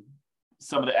scores than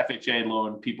some of the FHA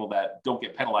loan people that don't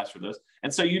get penalized for those.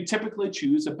 And so you typically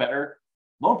choose a better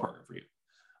loan program for you,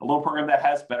 a loan program that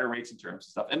has better rates and terms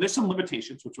and stuff. And there's some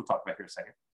limitations, which we'll talk about here in a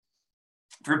second.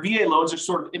 For VA loans, they're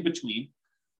sort of in between.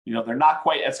 They're not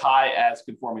quite as high as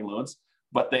conforming loans,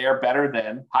 but they are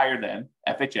higher than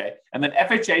FHA. And then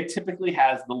FHA typically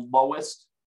has the lowest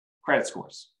credit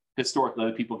scores historically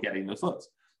of people getting those loans.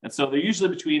 And so they're usually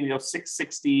between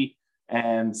 660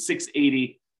 and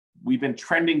 680. We've been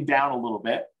trending down a little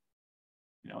bit,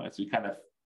 as we kind of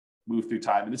move through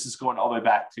time. And this is going all the way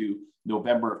back to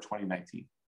November of 2019.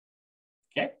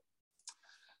 Okay.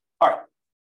 All right.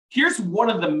 Here's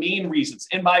one of the main reasons,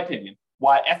 in my opinion,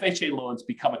 why FHA loans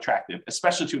become attractive,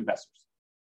 especially to investors.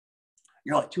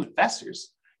 You're like, to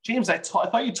investors? James, I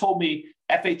thought you told me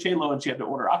FHA loans you have to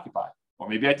owner occupy. Or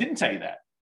maybe I didn't tell you that.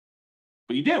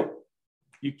 But you do.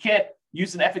 You can't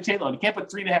use an FHA loan. You can't put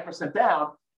 3.5%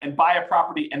 down and buy a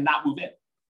property and not move in.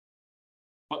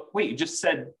 But wait, you just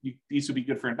said these would be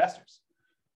good for investors.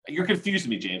 You're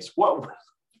confusing me, James. What?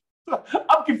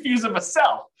 I'm confusing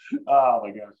myself. Oh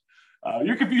my gosh.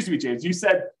 You're confusing me, James. You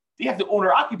said you have to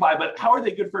owner occupy, but how are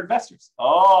they good for investors?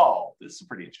 Oh, this is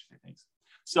pretty interesting things.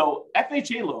 So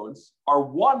FHA loans are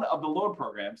one of the loan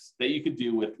programs that you could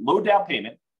do with low down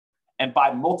payment and buy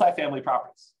multifamily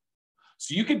properties.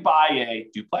 So you could buy a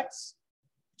duplex,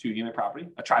 2-unit property,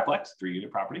 a triplex,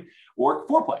 3-unit property, or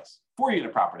fourplex,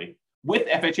 4-unit property with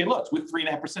FHA loans with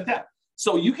 3.5% down.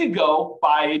 So you can go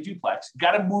buy a duplex,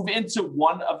 got to move into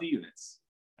one of the units.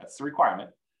 That's the requirement.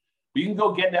 But you can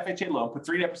go get an FHA loan, put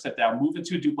 3.5% down, move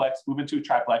into a duplex, move into a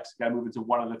triplex, got to move into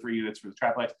one of the 3 units for the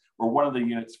triplex or one of the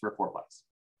units for a fourplex.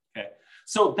 Okay.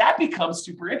 So that becomes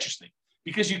super interesting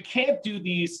because you can't do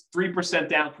these 3%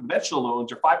 down conventional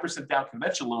loans or 5% down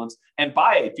conventional loans and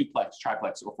buy a duplex,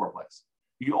 triplex, or fourplex.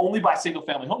 You can only buy single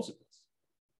family homes with this.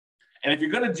 And if you're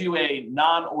going to do a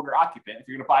non-owner occupant, if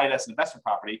you're going to buy it as an investment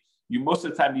property, you most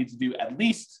of the time need to do at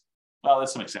least, well,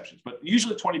 there's some exceptions, but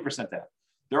usually 20% down.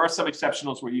 There are some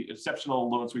exceptional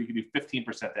loans where you can do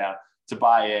 15% down to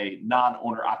buy a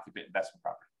non-owner occupant investment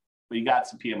property. But you got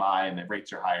some PMI and the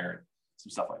rates are higher and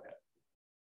some stuff like that.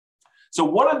 So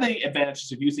one of the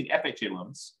advantages of using FHA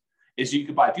loans is you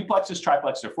could buy duplexes,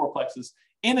 triplexes, or fourplexes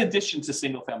in addition to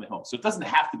single family homes. So it doesn't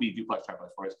have to be duplex,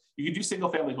 triplex, fourplex. You can do single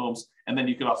family homes, and then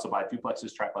you can also buy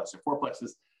duplexes, triplexes, or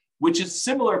fourplexes, which is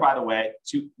similar, by the way,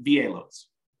 to VA loans.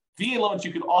 VA loans,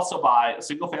 you can also buy a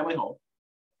single family home,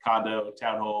 condo,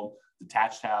 townhome,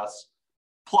 detached house.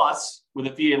 Plus, with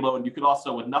a VA loan, you could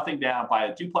also, with nothing down, buy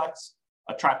a duplex,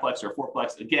 a triplex, or a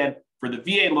fourplex. Again, for the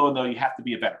VA loan, though, you have to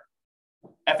be a veteran.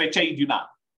 FHA, you do not.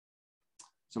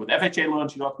 So with FHA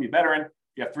loans, you don't have to be a veteran.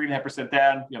 You have 3.5%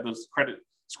 down. You have those credit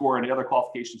score and the other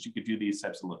qualifications. You could do these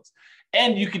types of loans.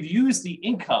 And you could use the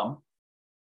income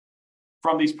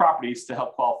from these properties to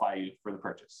help qualify you for the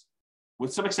purchase.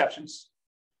 With some exceptions.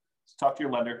 So talk to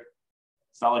your lender.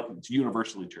 It's not like it's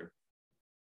universally true.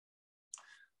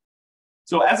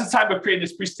 So as of the time of creating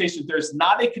this presentation, there's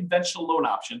not a conventional loan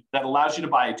option that allows you to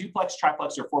buy a duplex,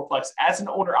 triplex, or fourplex as an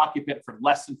owner-occupant for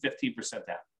less than 15%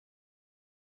 down.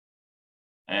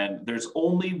 And there's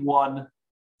only one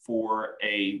for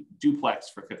a duplex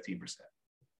for 15%.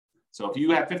 So if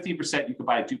you have 15%, you can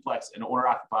buy a duplex and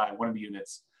owner-occupy one of the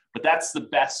units. But that's the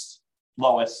best,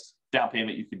 lowest down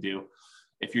payment you can do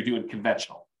if you're doing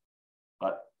conventional.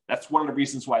 But that's one of the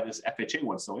reasons why this FHA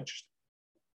one's so interesting.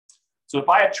 So to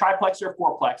buy a triplex or a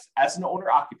fourplex as an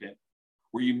owner-occupant,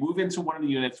 where you move into one of the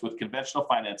units with conventional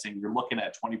financing, you're looking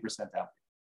at 20% down payment.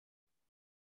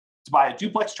 To buy a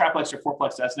duplex, triplex, or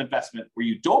fourplex as an investment, where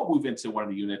you don't move into one of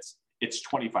the units, it's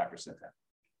 25% down,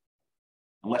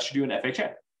 unless you're doing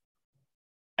FHA.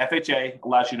 FHA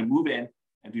allows you to move in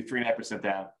and do 3.5%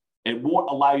 down. It won't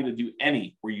allow you to do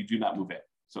any where you do not move in.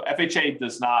 So FHA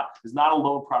is not a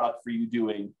loan product for you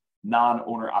doing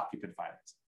non-owner occupant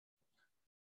financing.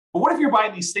 But what if you're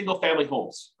buying these single family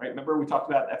homes, right? Remember we talked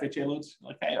about FHA loans?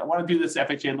 Like, hey, I want to do this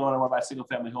FHA loan. I want to buy a single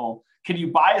family home. Can you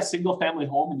buy a single family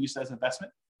home and use it as an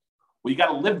investment? Well, you got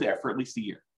to live there for at least a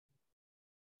year.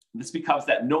 And this becomes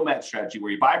that nomad strategy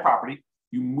where you buy a property,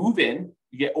 you move in,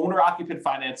 you get owner occupant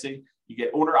financing, you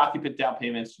get owner occupant down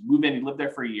payments, you move in, you live there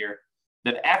for a year.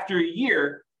 Then after a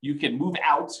year, you can move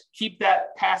out, keep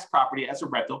that past property as a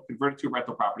rental, convert it to a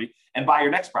rental property, and buy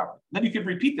your next property. Then you can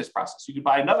repeat this process. You could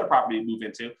buy another property to move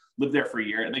into, live there for a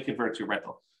year, and then convert it to a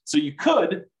rental. So you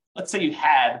could, let's say you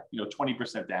had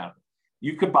 20% down.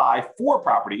 You could buy 4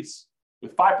 properties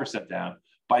with 5% down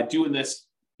by doing this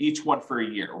each one for a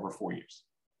year over 4 years.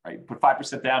 Right? Put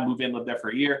 5% down, move in, live there for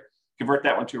a year, convert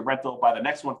that one to a rental, buy the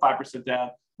next one 5%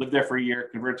 down, live there for a year,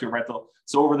 convert it to a rental.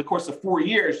 So over the course of 4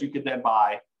 years, you could then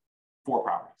buy 4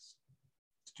 properties.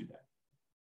 Let's do that.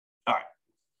 All right.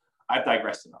 I've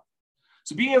digressed enough.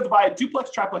 So being able to buy a duplex,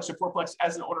 triplex, or fourplex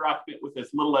as an owner occupant with as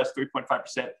little as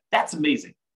 3.5%, that's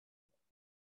amazing.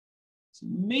 So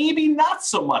maybe not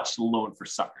so much the loan for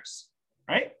suckers,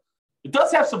 right? It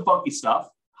does have some funky stuff,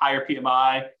 higher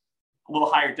PMI, a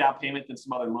little higher down payment than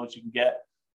some other loans you can get.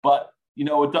 But,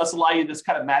 it does allow you this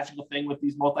kind of magical thing with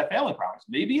these multifamily properties.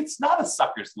 Maybe it's not a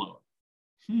sucker's loan.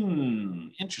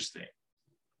 Interesting.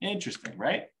 Interesting,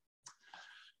 right?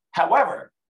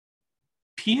 However,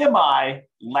 PMI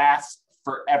lasts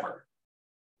forever.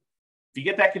 If you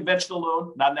get that conventional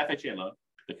loan, not an FHA loan,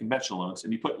 the conventional loans,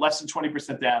 and you put less than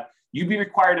 20% down, you'd be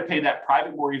required to pay that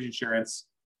private mortgage insurance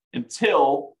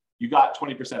until you got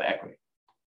 20% equity.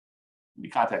 You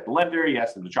contact the lender, you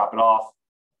ask them to drop it off.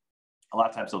 A lot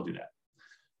of times they'll do that.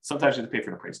 Sometimes you have to pay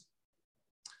for an appraisal.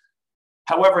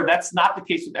 However, that's not the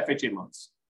case with FHA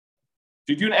loans.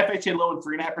 If you're doing an FHA loan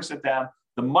 3.5% down,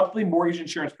 the monthly mortgage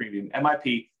insurance premium,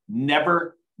 MIP,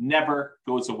 never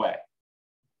goes away.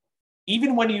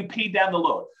 Even when you pay down the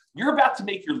loan, you're about to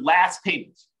make your last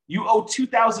payment. You owe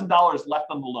 $2,000 left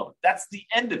on the loan. That's the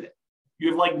end of it. You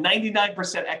have like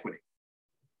 99% equity.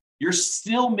 You're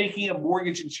still making a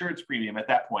mortgage insurance premium at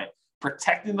that point,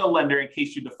 protecting the lender in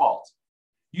case you default.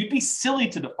 You'd be silly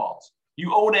to default.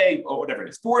 You own whatever it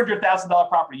is, $400,000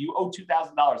 property. You owe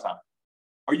 $2,000 on it.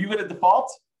 Are you going to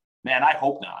default? Man, I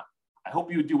hope not. I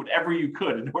hope you would do whatever you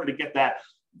could in order to get that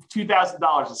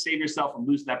 $2,000 to save yourself from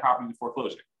losing that property to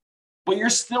foreclosure. But you're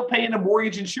still paying a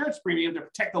mortgage insurance premium to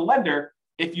protect the lender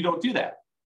if you don't do that.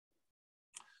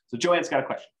 So Joanne's got a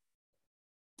question.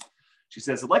 She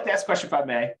says, I'd like to ask a question if I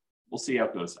may. We'll see how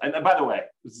it goes. And by the way,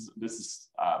 this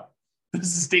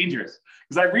is dangerous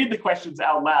because I read the questions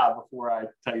out loud before I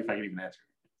tell you if I can even answer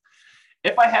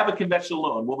it. If I have a conventional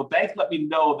loan, will the bank let me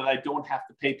know that I don't have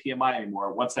to pay PMI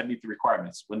anymore once I meet the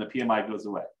requirements when the PMI goes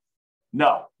away?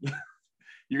 No.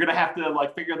 You're going to have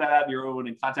to figure that out on your own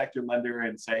and contact your lender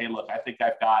and say, hey, look, I think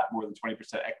I've got more than 20%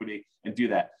 equity and do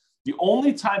that. The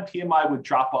only time PMI would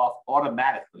drop off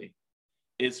automatically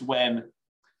is when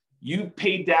you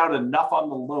paid down enough on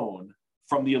the loan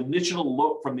from the original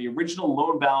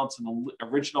loan balance and the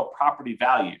original property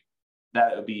value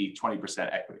that it would be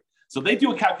 20% equity. So they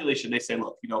do a calculation. They say,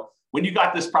 look, when you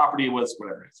got this property, it was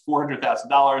whatever, it's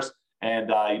 $400,000, and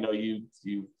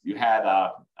you had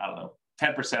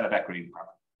 10% of equity in the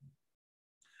property.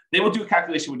 They will do a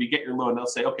calculation when you get your loan. They'll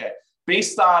say, okay,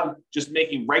 based on just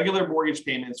making regular mortgage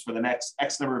payments for the next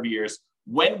X number of years,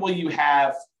 when will you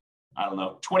have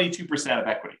 22% of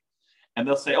equity? And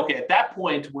they'll say, okay, at that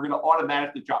point, we're going to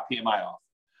automatically drop PMI off.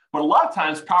 But a lot of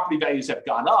times, property values have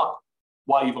gone up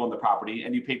while you've owned the property,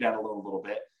 and you paid down a little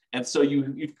bit. And so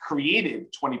you've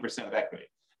created 20% of equity.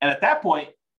 And at that point,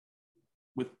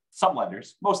 with some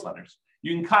lenders, most lenders,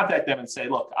 you can contact them and say,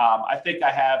 look, I think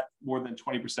I have more than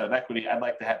 20% of equity. I'd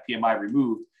like to have PMI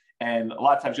removed. And a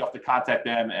lot of times you have to contact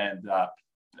them and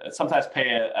sometimes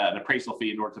pay an appraisal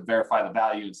fee in order to verify the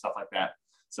value and stuff like that.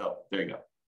 So there you go.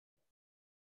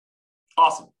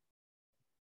 Awesome.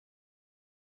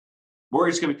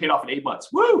 Mortgage is going to be paid off in 8 months.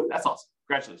 Woo! That's awesome.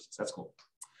 Congratulations. That's cool.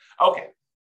 Okay.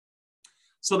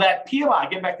 So that PMI,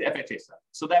 getting back to FHA stuff.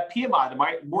 So that PMI,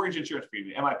 the mortgage insurance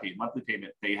premium, MIP, monthly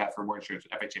payment that you have for mortgage insurance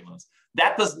with FHA loans,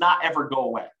 that does not ever go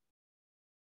away,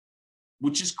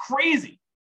 which is crazy.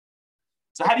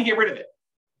 So how do you get rid of it?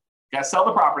 You got to sell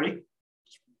the property.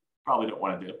 Probably don't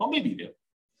want to do it. Well, maybe you do.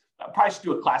 Probably should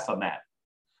do a class on that.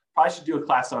 Probably should do a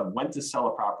class on when to sell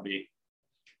a property,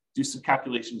 do some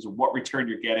calculations of what return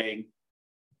you're getting.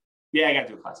 Yeah, I got to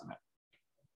do a class on that.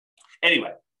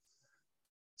 Anyway,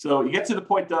 so you get to the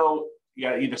point, though, you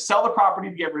got to either sell the property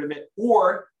to get rid of it,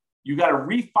 or you got to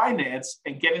refinance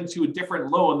and get into a different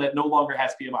loan that no longer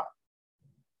has PMI.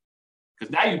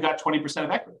 Because now you've got 20%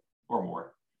 of equity or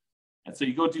more. And so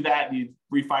you go do that and you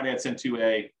refinance into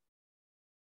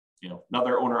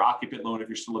another owner occupant loan if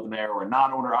you're still living there, or a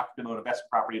non-owner occupant loan, investment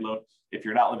property loan if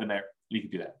you're not living there, you can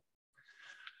do that.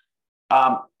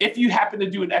 If you happen to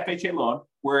do an FHA loan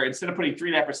where instead of putting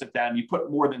 3.5% down, you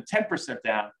put more than 10%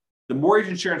 down, the mortgage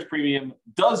insurance premium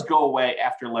does go away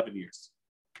after 11 years.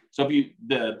 So if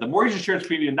the mortgage insurance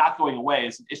premium not going away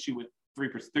is an issue with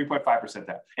 3.5%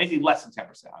 down, anything less than 10%,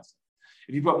 honestly.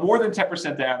 If you put more than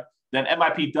 10% down, then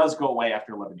MIP does go away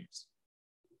after 11 years.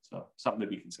 So something to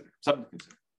be considered, something to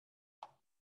consider.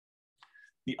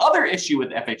 The other issue with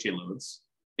FHA loans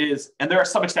is, and there are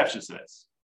some exceptions to this,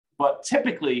 but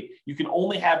typically you can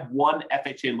only have one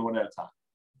FHA loan at a time.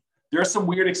 There are some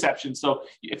weird exceptions. So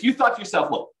if you thought to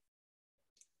yourself, look,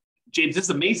 James, this is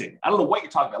amazing. I don't know what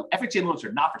you're talking about. FHA loans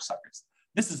are not for suckers.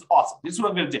 This is awesome. This is what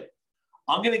I'm going to do.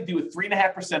 I'm going to do a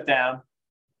 3.5% down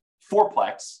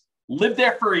fourplex, live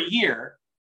there for a year,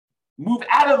 move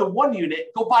out of the one unit,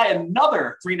 go buy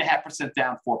another 3.5%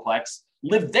 down fourplex,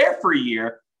 live there for a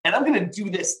year, and I'm going to do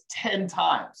this 10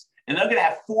 times. And I'm going to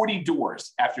have 40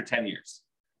 doors after 10 years.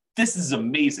 This is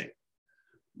amazing.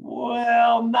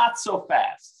 Well, not so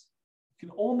fast. You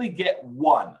can only get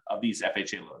one of these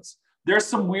FHA loans. There's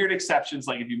some weird exceptions,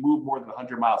 like if you move more than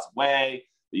 100 miles away,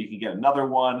 that you can get another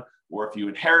one. Or if you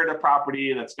inherit a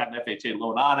property that's got an FHA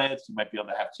loan on it, you might be able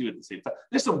to have two at the same time.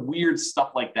 There's some weird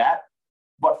stuff like that.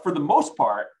 But for the most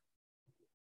part,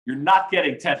 you're not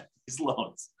getting 10 of these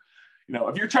loans.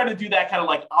 If you're trying to do that kind of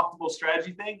like optimal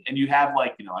strategy thing, and you have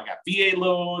like, I got VA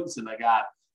loans and I got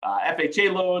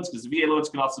FHA loans, because the VA loans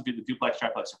can also be the duplex,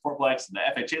 triplex, or fourplex, and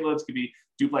the FHA loans can be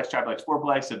duplex, triplex,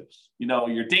 fourplex. And,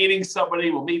 you're dating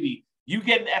somebody, well, maybe you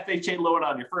get an FHA loan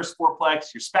on your first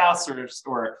fourplex, your spouse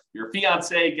or your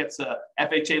fiance gets a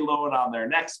FHA loan on their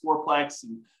next fourplex,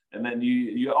 and then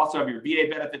you also have your VA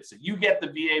benefits. So you get the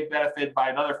VA benefit by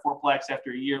another fourplex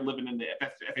after a year living in the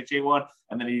FHA one,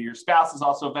 and then your spouse is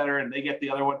also a veteran and they get the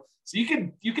other one. So you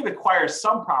can acquire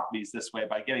some properties this way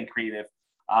by getting creative,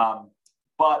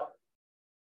 but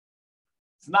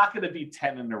it's not going to be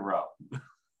 10 in a row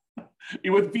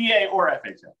with VA or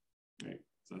FHA. Right?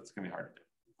 So it's going to be hard to do.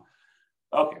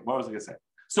 Okay, what was I going to say?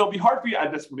 So it'd be hard for you.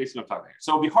 That's basically what I'm talking about here.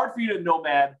 So it'd be hard for you to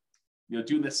nomad,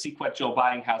 doing this sequential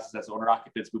buying houses as owner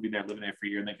occupants, moving there, living there for a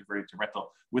year, and then converting to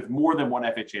rental with more than one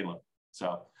FHA loan.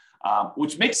 So,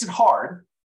 which makes it hard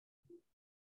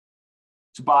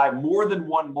to buy more than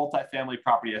one multifamily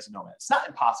property as a nomad. It's not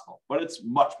impossible, but it's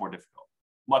much more difficult.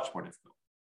 Much more difficult.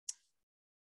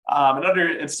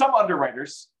 And some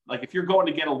underwriters, like if you're going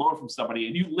to get a loan from somebody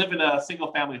and you live in a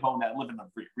single family home that live in a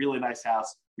really nice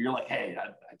house, you're like, hey,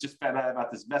 I just found out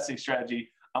about this investing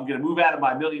strategy. I'm going to move out of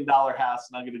my $1 million house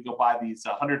and I'm going to go buy these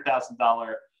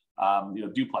 $100,000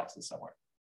 duplexes somewhere.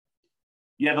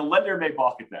 Yeah, the lender may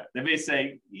balk at that. They may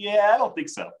say, yeah, I don't think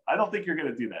so. I don't think you're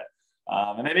going to do that.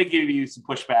 And they may give you some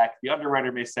pushback. The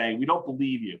underwriter may say, we don't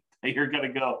believe you that you're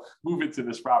going to go move into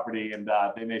this property. And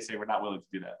they may say, we're not willing to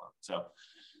do that loan. So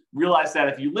realize that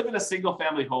if you live in a single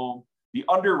family home, the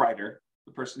underwriter,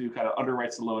 the person who kind of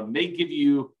underwrites the loan, may give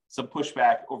you some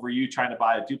pushback over you trying to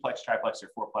buy a duplex, triplex,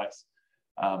 or fourplex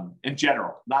in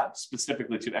general, not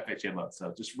specifically to an FHA loan.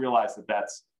 So just realize that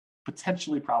that's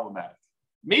potentially problematic.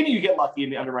 Maybe you get lucky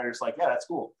and the underwriter's like, yeah, that's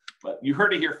cool. But you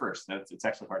heard it here first. It's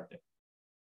actually hard to do.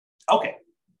 Okay.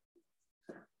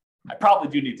 I probably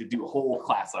do need to do a whole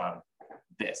class on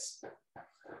this,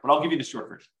 but I'll give you the short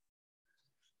version.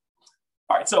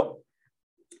 All right, so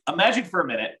imagine for a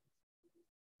minute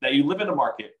that you live in a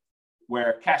market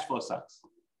where cash flow sucks.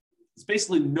 There's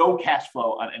basically no cash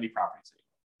flow on any properties.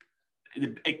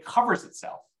 It covers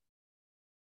itself,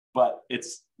 but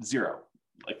it's zero,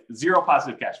 like zero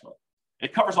positive cash flow.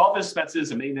 It covers all the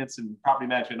expenses and maintenance and property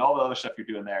management, all the other stuff you're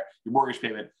doing there, your mortgage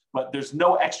payment, but there's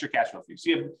no extra cash flow for you. So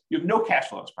you have no cash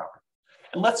flow on this property.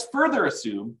 And let's further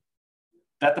assume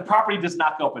that the property does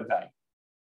not go up in value.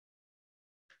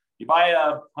 You buy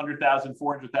a $100,000,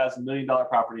 $400,000, $1 million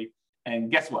property,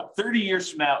 and guess what? 30 years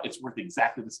from now, it's worth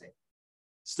exactly the same.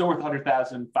 Still worth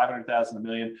 $100,000, $500,000, $1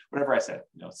 million, whatever I said.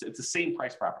 It's the same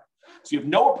price property. So you have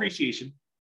no appreciation,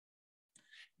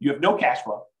 you have no cash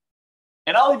flow,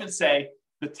 and I'll even say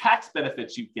the tax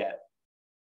benefits you get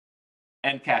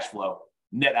and cash flow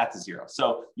net out to zero.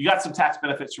 So you got some tax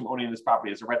benefits from owning this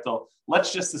property as a rental.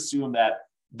 Let's just assume that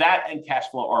and cash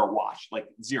flow are a wash, like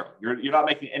zero. You're not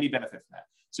making any benefit from that.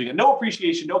 So you get no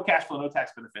appreciation, no cash flow, no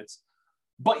tax benefits,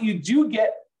 but you do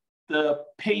get the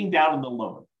paying down on the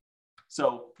loan.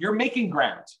 So you're making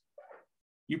ground.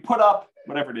 You put up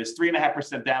whatever it is,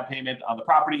 3.5% down payment on the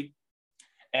property,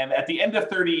 And at the end of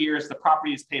 30 years, the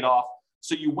property is paid off.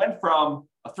 So you went from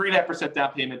a 3.5%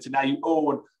 down payment to now you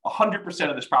own 100%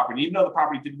 of this property. Even though the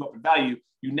property didn't go up in value,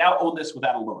 you now own this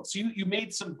without a loan. So you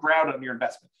made some ground on your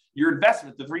investment. Your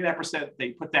investment, the 3.5%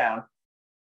 they put down,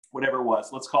 whatever it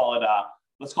was, let's call it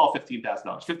 $15,000.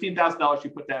 $15,000 you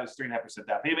put down is 3.5%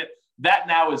 down payment. That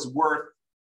now is worth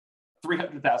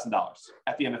 $300,000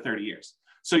 at the end of 30 years.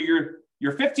 So your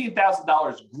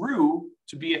 $15,000 grew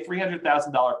to be a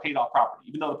 $300,000 paid off property,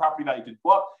 even though the property value didn't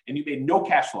go up and you made no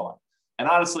cash flow on it. And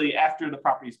honestly, after the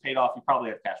property is paid off, you probably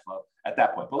have cash flow at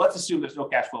that point. But let's assume there's no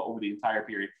cash flow over the entire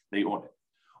period that you own it.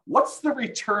 What's the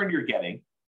return you're getting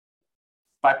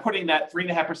by putting that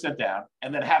 3.5% down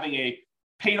and then having a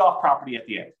paid off property at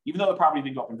the end, even though the property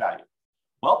didn't go up in value?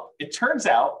 Well, it turns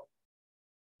out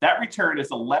that return is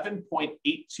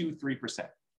 11.823%.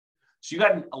 So you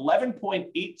got an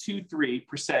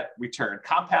 11.823% return,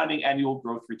 compounding annual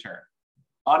growth return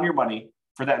on your money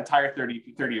for that entire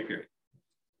 30-year period.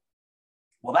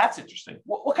 Well, that's interesting.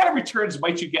 What kind of returns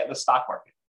might you get in the stock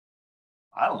market?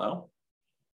 I don't know.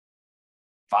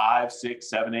 5, 6,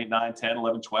 7, 8, 9, 10,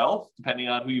 11, 12, depending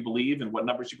on who you believe and what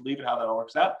numbers you believe and how that all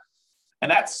works out.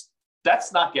 And that's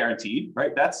not guaranteed,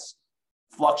 right? That's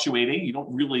fluctuating. You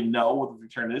don't really know what the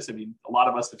return is. I mean, a lot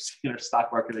of us have seen our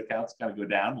stock market accounts kind of go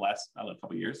down the last, couple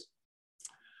of years.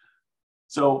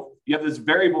 So you have this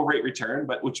variable rate return,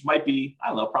 but which might be,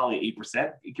 probably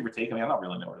 8%, give or take. I mean, I don't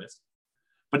really know what it is.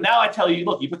 But now I tell you,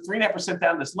 look, you put 3.5%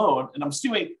 down this loan, and I'm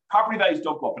assuming property values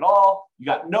don't go up at all. You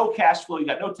got no cash flow. You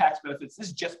got no tax benefits. This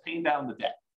is just paying down the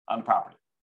debt on the property.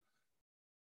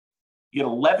 You get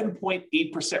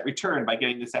 11.8% return by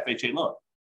getting this FHA loan.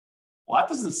 Well, that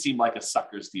doesn't seem like a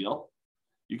sucker's deal.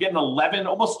 You're getting 11,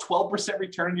 almost 12%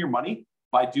 return on your money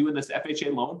by doing this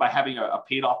FHA loan, by having a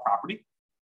paid off property.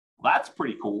 Well, that's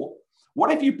pretty cool.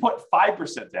 What if you put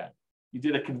 5% down? You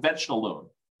did a conventional loan.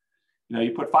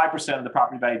 You put 5% of the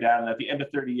property value down, and at the end of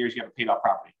 30 years, you have a paid off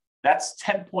property. That's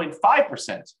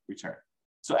 10.5% return.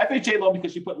 So FHA loan,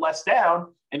 because you put less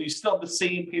down and you still have the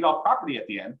same paid off property at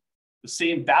the end, the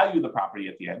same value of the property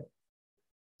at the end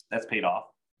that's paid off,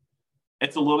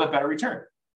 it's a little bit better return.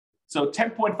 So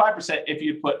 10.5% if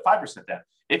you put 5% down.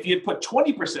 If you put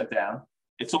 20% down,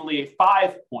 it's only a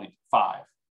 5.511%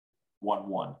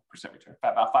 return,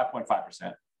 about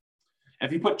 5.5%.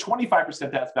 If you put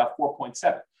 25% down, it's about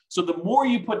 4.7. So the more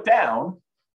you put down,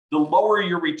 the lower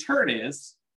your return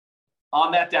is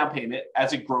on that down payment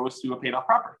as it grows to a paid off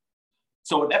property.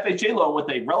 So an FHA loan with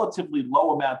a relatively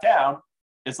low amount down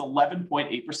is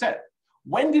 11.8%.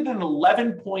 When did an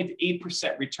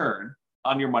 11.8% return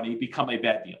on your money become a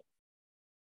bad deal?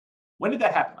 When did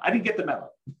that happen? I didn't get the memo.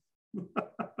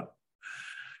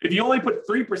 If you only put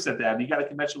 3% down, you got a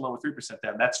conventional loan with 3%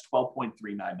 down, that's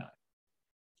 12.399.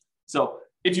 So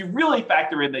if you really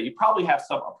factor in that you probably have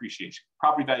some appreciation,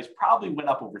 property values probably went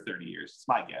up over 30 years. It's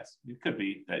my guess. It could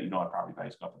be that property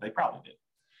values go up, but they probably did.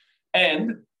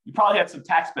 And you probably had some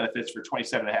tax benefits for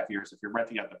 27.5 years. If you're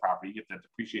renting out the property, you get that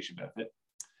depreciation benefit.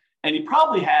 And you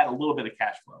probably had a little bit of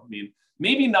cash flow. I mean,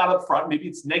 maybe not up front, maybe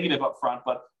it's negative up front,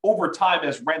 but over time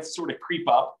as rents sort of creep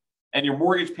up and your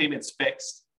mortgage payment's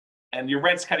fixed and your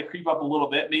rents kind of creep up a little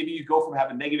bit, maybe you go from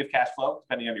having negative cash flow,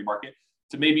 depending on your market,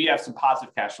 to maybe you have some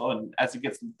positive cash flow. And as it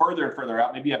gets further and further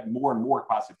out, maybe you have more and more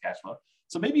positive cash flow.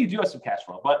 So maybe you do have some cash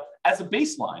flow, but as a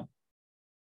baseline,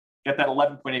 get that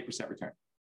 11.8% return.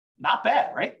 Not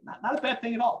bad, right? Not a bad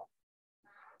thing at all.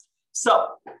 So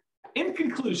in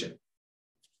conclusion,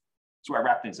 that's where I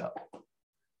wrap things up.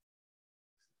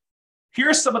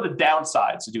 Here's some of the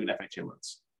downsides to doing FHA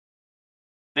loans.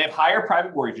 They have higher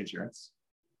private mortgage insurance.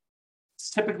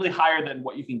 It's typically higher than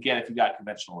what you can get if you got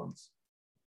conventional loans.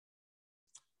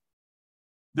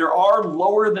 There are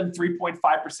lower than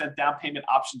 3.5% down payment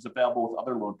options available with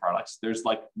other loan products. There's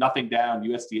like nothing down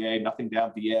USDA, nothing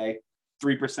down VA,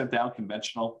 3% down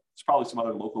conventional. There's probably some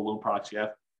other local loan products you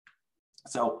have.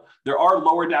 So there are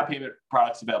lower down payment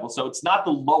products available. So it's not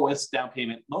the lowest down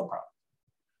payment loan product.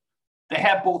 They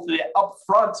have both the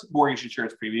upfront mortgage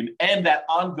insurance premium and that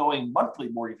ongoing monthly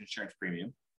mortgage insurance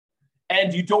premium.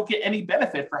 And you don't get any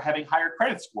benefit for having higher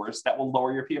credit scores that will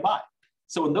lower your PMI.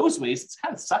 So in those ways, it's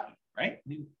kind of sucky, right? I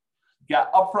mean, you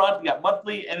got upfront, you got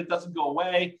monthly, and it doesn't go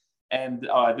away. And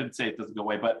I didn't say it doesn't go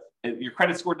away, but your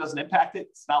credit score doesn't impact it.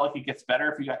 It's not like it gets better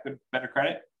if you got better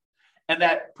credit. And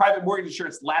that private mortgage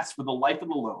insurance lasts for the life of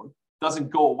the loan, doesn't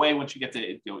go away once you get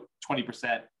to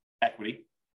 20% equity.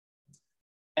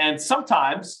 And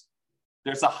sometimes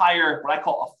there's a higher, what I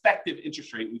call effective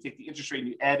interest rate. We take the interest rate and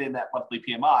you add in that monthly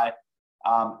PMI.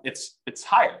 It's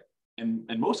higher in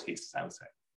most cases, I would say.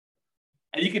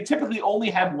 And you can typically only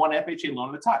have one FHA loan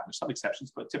at a time. There's some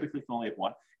exceptions, but typically you can only have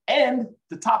one. And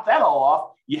to top that all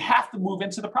off, you have to move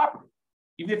into the property.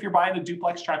 Even if you're buying a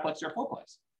duplex, triplex, or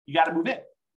fourplex, you got to move in.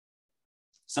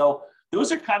 So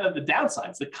those are kind of the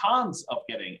downsides, the cons of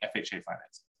getting FHA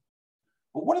financing.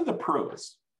 But what are the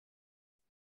pros?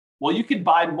 Well, you can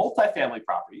buy multifamily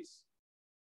properties,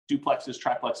 duplexes,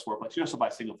 triplex, fourplex. You also buy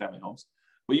single family homes,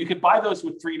 but you could buy those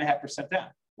with 3.5% down.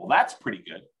 Well, that's pretty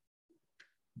good.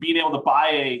 Being able to buy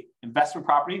a investment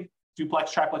property,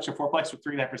 duplex, triplex, or fourplex with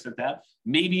 3.5% down.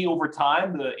 Maybe over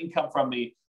time, the income from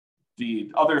the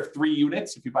other 3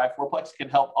 units, if you buy a fourplex, can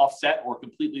help offset or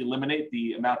completely eliminate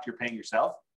the amount you're paying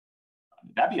yourself.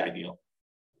 That'd be ideal.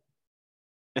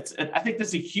 I think this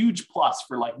is a huge plus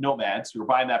for like nomads who are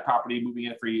buying that property, moving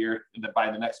in for a year, and then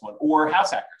buying the next one, or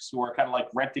house hackers who are kind of like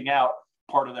renting out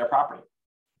part of their property.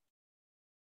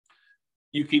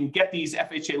 You can get these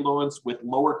FHA loans with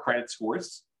lower credit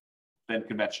scores than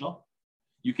conventional.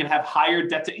 You can have higher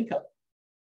debt to income.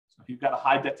 So if you've got a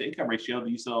high debt to income ratio,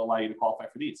 these will allow you to qualify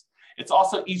for these. It's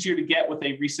also easier to get with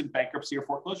a recent bankruptcy or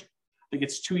foreclosure. I think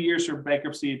it's 2 years for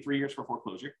bankruptcy and 3 years for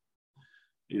foreclosure.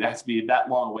 It has to be that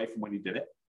long away from when you did it.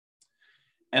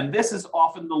 And this is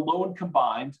often the loan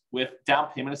combined with down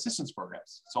payment assistance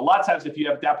programs. So a lot of times if you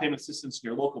have down payment assistance in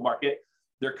your local market,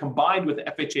 they're combined with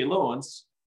FHA loans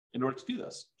in order to do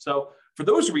this. So for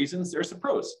those reasons, there's some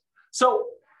pros. So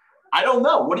I don't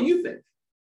know. What do you think?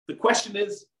 The question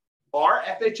is, are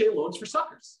FHA loans for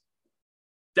suckers?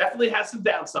 Definitely has some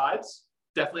downsides,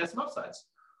 definitely has some upsides.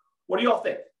 What do you all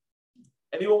think?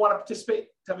 Anyone want to participate?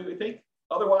 Tell me what you think.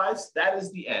 Otherwise, that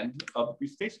is the end of the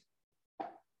presentation.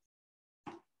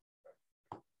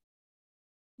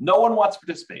 No one wants to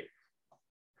participate.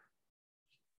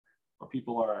 Or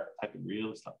people are typing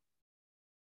real stuff.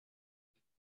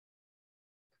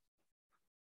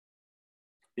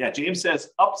 Yeah, James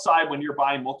says upside when you're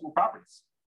buying multiple properties.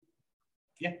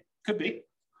 Yeah, could be.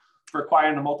 For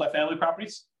acquiring the multifamily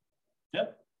properties. Yeah,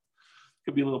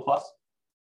 could be a little plus.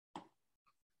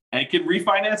 And you can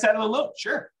refinance out of the loan.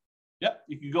 Sure. Yep,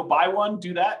 you can go buy one,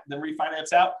 do that, then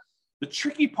refinance out. The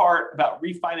tricky part about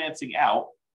refinancing out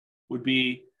would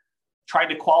be trying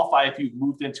to qualify if you've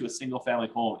moved into a single family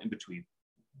home in between.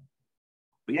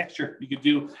 But yeah, sure. You could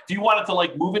do, if you wanted to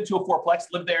like move into a fourplex,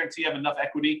 live there until you have enough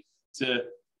equity to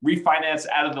refinance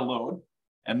out of the loan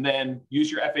and then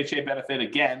use your FHA benefit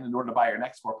again in order to buy your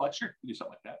next fourplex, sure, you can do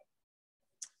something like that.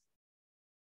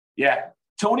 Yeah,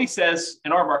 Tony says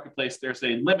in our marketplace, there's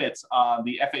a limit on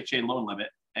the FHA loan limit,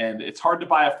 and it's hard to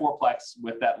buy a fourplex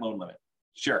with that loan limit.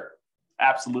 Sure,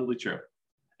 absolutely true.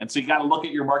 And so you got to look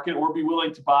at your market or be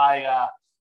willing to buy,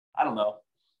 I don't know,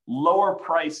 lower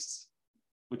priced,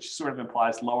 which sort of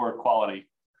implies lower quality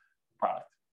product.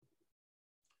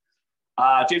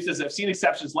 James says, I've seen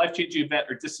exceptions, life-changing event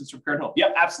or distance from current home.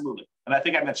 Yep, absolutely. And I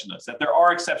think I mentioned this, that there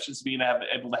are exceptions to being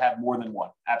able to have more than one.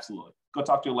 Absolutely. Go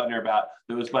talk to a lender about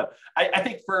those. But I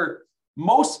think for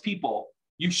most people,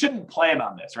 you shouldn't plan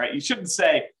on this, right? You shouldn't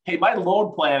say, hey, my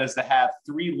loan plan is to have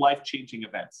 3 life-changing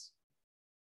events.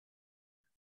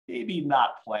 Maybe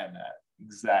not plan that.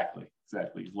 Exactly.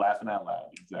 Laughing out loud.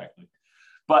 Exactly.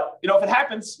 But, if it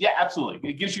happens, yeah, absolutely.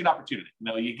 It gives you an opportunity.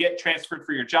 You get transferred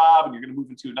for your job and you're going to move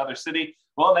into another city.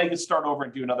 Well, then you can start over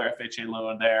and do another FHA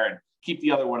loan there and keep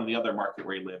the other one in the other market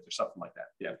where you live or something like that.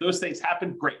 Yeah, if those things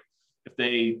happen, great.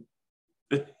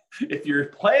 If you're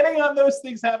planning on those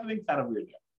things happening, kind of weird.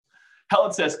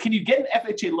 Helen says, can you get an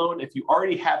FHA loan if you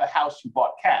already have a house you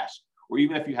bought cash or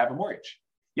even if you have a mortgage?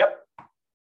 Yep,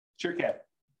 sure can.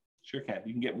 Sure can.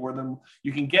 You can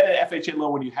get an FHA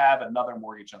loan when you have another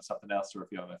mortgage on something else or a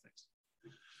few other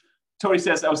things. Tony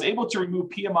says, I was able to remove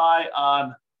PMI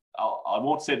on, I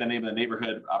won't say the name of the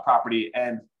neighborhood property,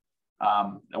 and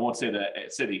I won't say the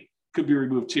city, could be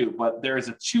removed too, but there is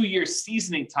a 2-year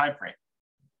seasoning time frame.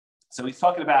 So he's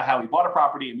talking about how he bought a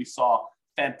property and we saw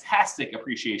fantastic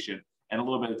appreciation and a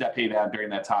little bit of debt pay down during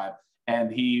that time.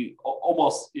 And he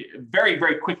almost very,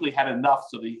 very quickly had enough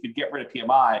so that he could get rid of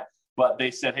PMI. But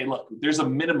they said, hey, look, there's a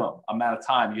minimum amount of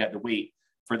time you had to wait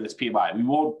for this PMI. We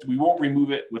won't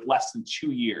remove it with less than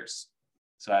 2 years.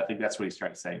 So I think that's what he's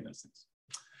trying to say in those things.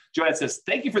 Joanne says,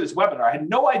 thank you for this webinar. I had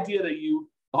no idea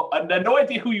I had no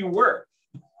idea who you were.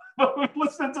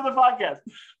 Listen to the podcast.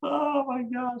 Oh my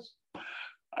gosh.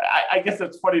 I guess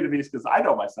that's funny to me because I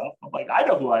know myself. I'm like, I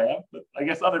know who I am, but I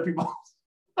guess other people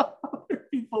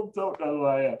don't know who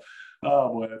I am.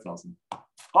 Oh boy, that's awesome.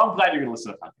 Well, I'm glad you're going to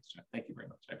listen to the podcast, John. Thank you very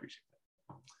much. I appreciate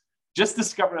that. Just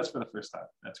discovered us for the first time.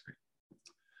 That's great.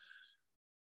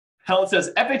 Helen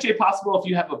says, FHA possible if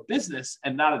you have a business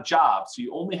and not a job, so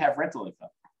you only have rental income.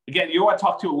 Again, you want to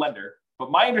talk to a lender, But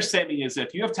my understanding is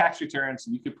if you have tax returns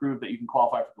and you can prove that you can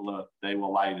qualify for the loan, they will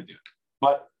allow you to do it.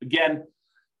 But again,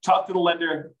 talk to the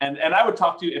lender. And I would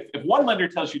talk to, if one lender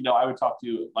tells you no, I would talk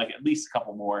to like at least a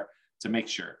couple more to make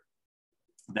sure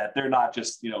that they're not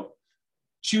just,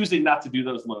 choosing not to do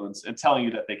those loans and telling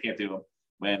you that they can't do them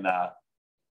when,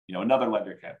 another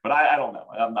lender can. But I don't know.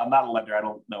 I'm not a lender. I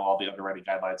don't know all the underwriting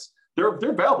guidelines. They're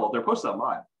available. They're posted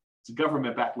online. It's a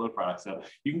government-backed loan product. So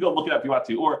you can go look it up if you want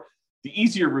to. Or the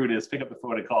easier route is pick up the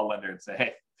phone and call a lender and say,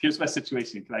 hey, here's my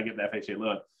situation. Can I get an FHA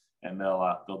loan? And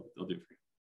they'll do it for you.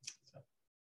 So.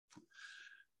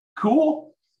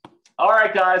 Cool. All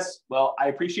right, guys. Well, I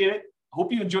appreciate it.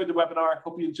 Hope you enjoyed the webinar.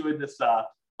 Hope you enjoyed this, our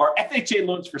FHA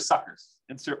Loans for Suckers.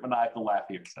 Insert maniacal laugh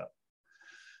here. So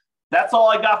that's all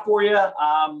I got for you.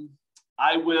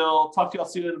 I will talk to you all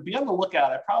soon. Be on the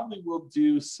lookout. I probably will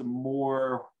do some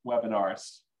more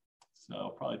webinars. So I'll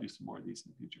probably do some more of these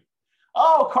in the future.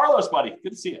 Oh, Carlos, buddy. Good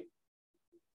to see you.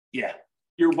 Yeah,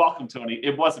 you're welcome, Tony.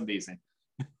 It was amazing.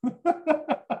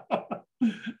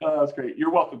 That's great.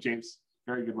 You're welcome, James.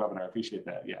 Very good webinar. I appreciate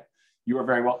that. Yeah. You are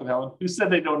very welcome, Helen. Who said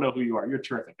they don't know who you are? You're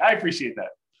terrific. I appreciate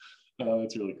that.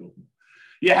 That's really cool.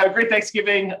 Yeah, have a great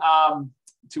Thanksgiving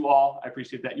to all. I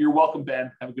appreciate that. You're welcome,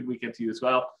 Ben. Have a good weekend to you as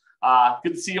well.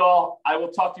 Good to see you all. I will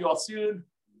talk to you all soon.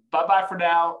 Bye-bye for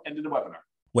now. End of the webinar.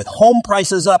 With home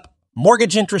prices up,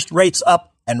 mortgage interest rates up,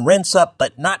 and rents up,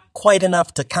 but not quite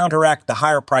enough to counteract the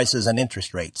higher prices and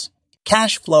interest rates,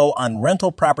 cash flow on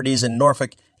rental properties in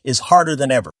Norfolk is harder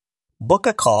than ever. Book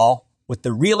a call with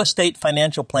the Real Estate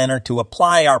Financial Planner to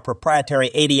apply our proprietary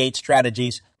 88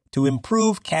 strategies to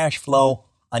improve cash flow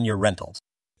on your rentals.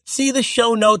 See the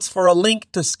show notes for a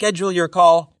link to schedule your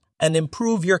call and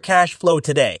improve your cash flow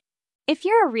today. If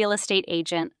you're a real estate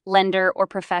agent, lender, or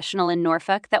professional in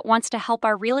Norfolk that wants to help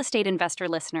our real estate investor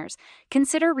listeners,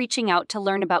 consider reaching out to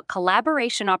learn about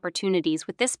collaboration opportunities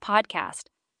with this podcast.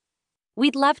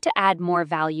 We'd love to add more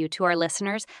value to our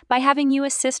listeners by having you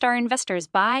assist our investors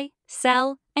buy,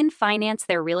 sell, and finance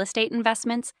their real estate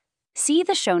investments. See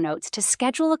the show notes to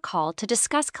schedule a call to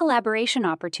discuss collaboration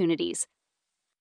opportunities.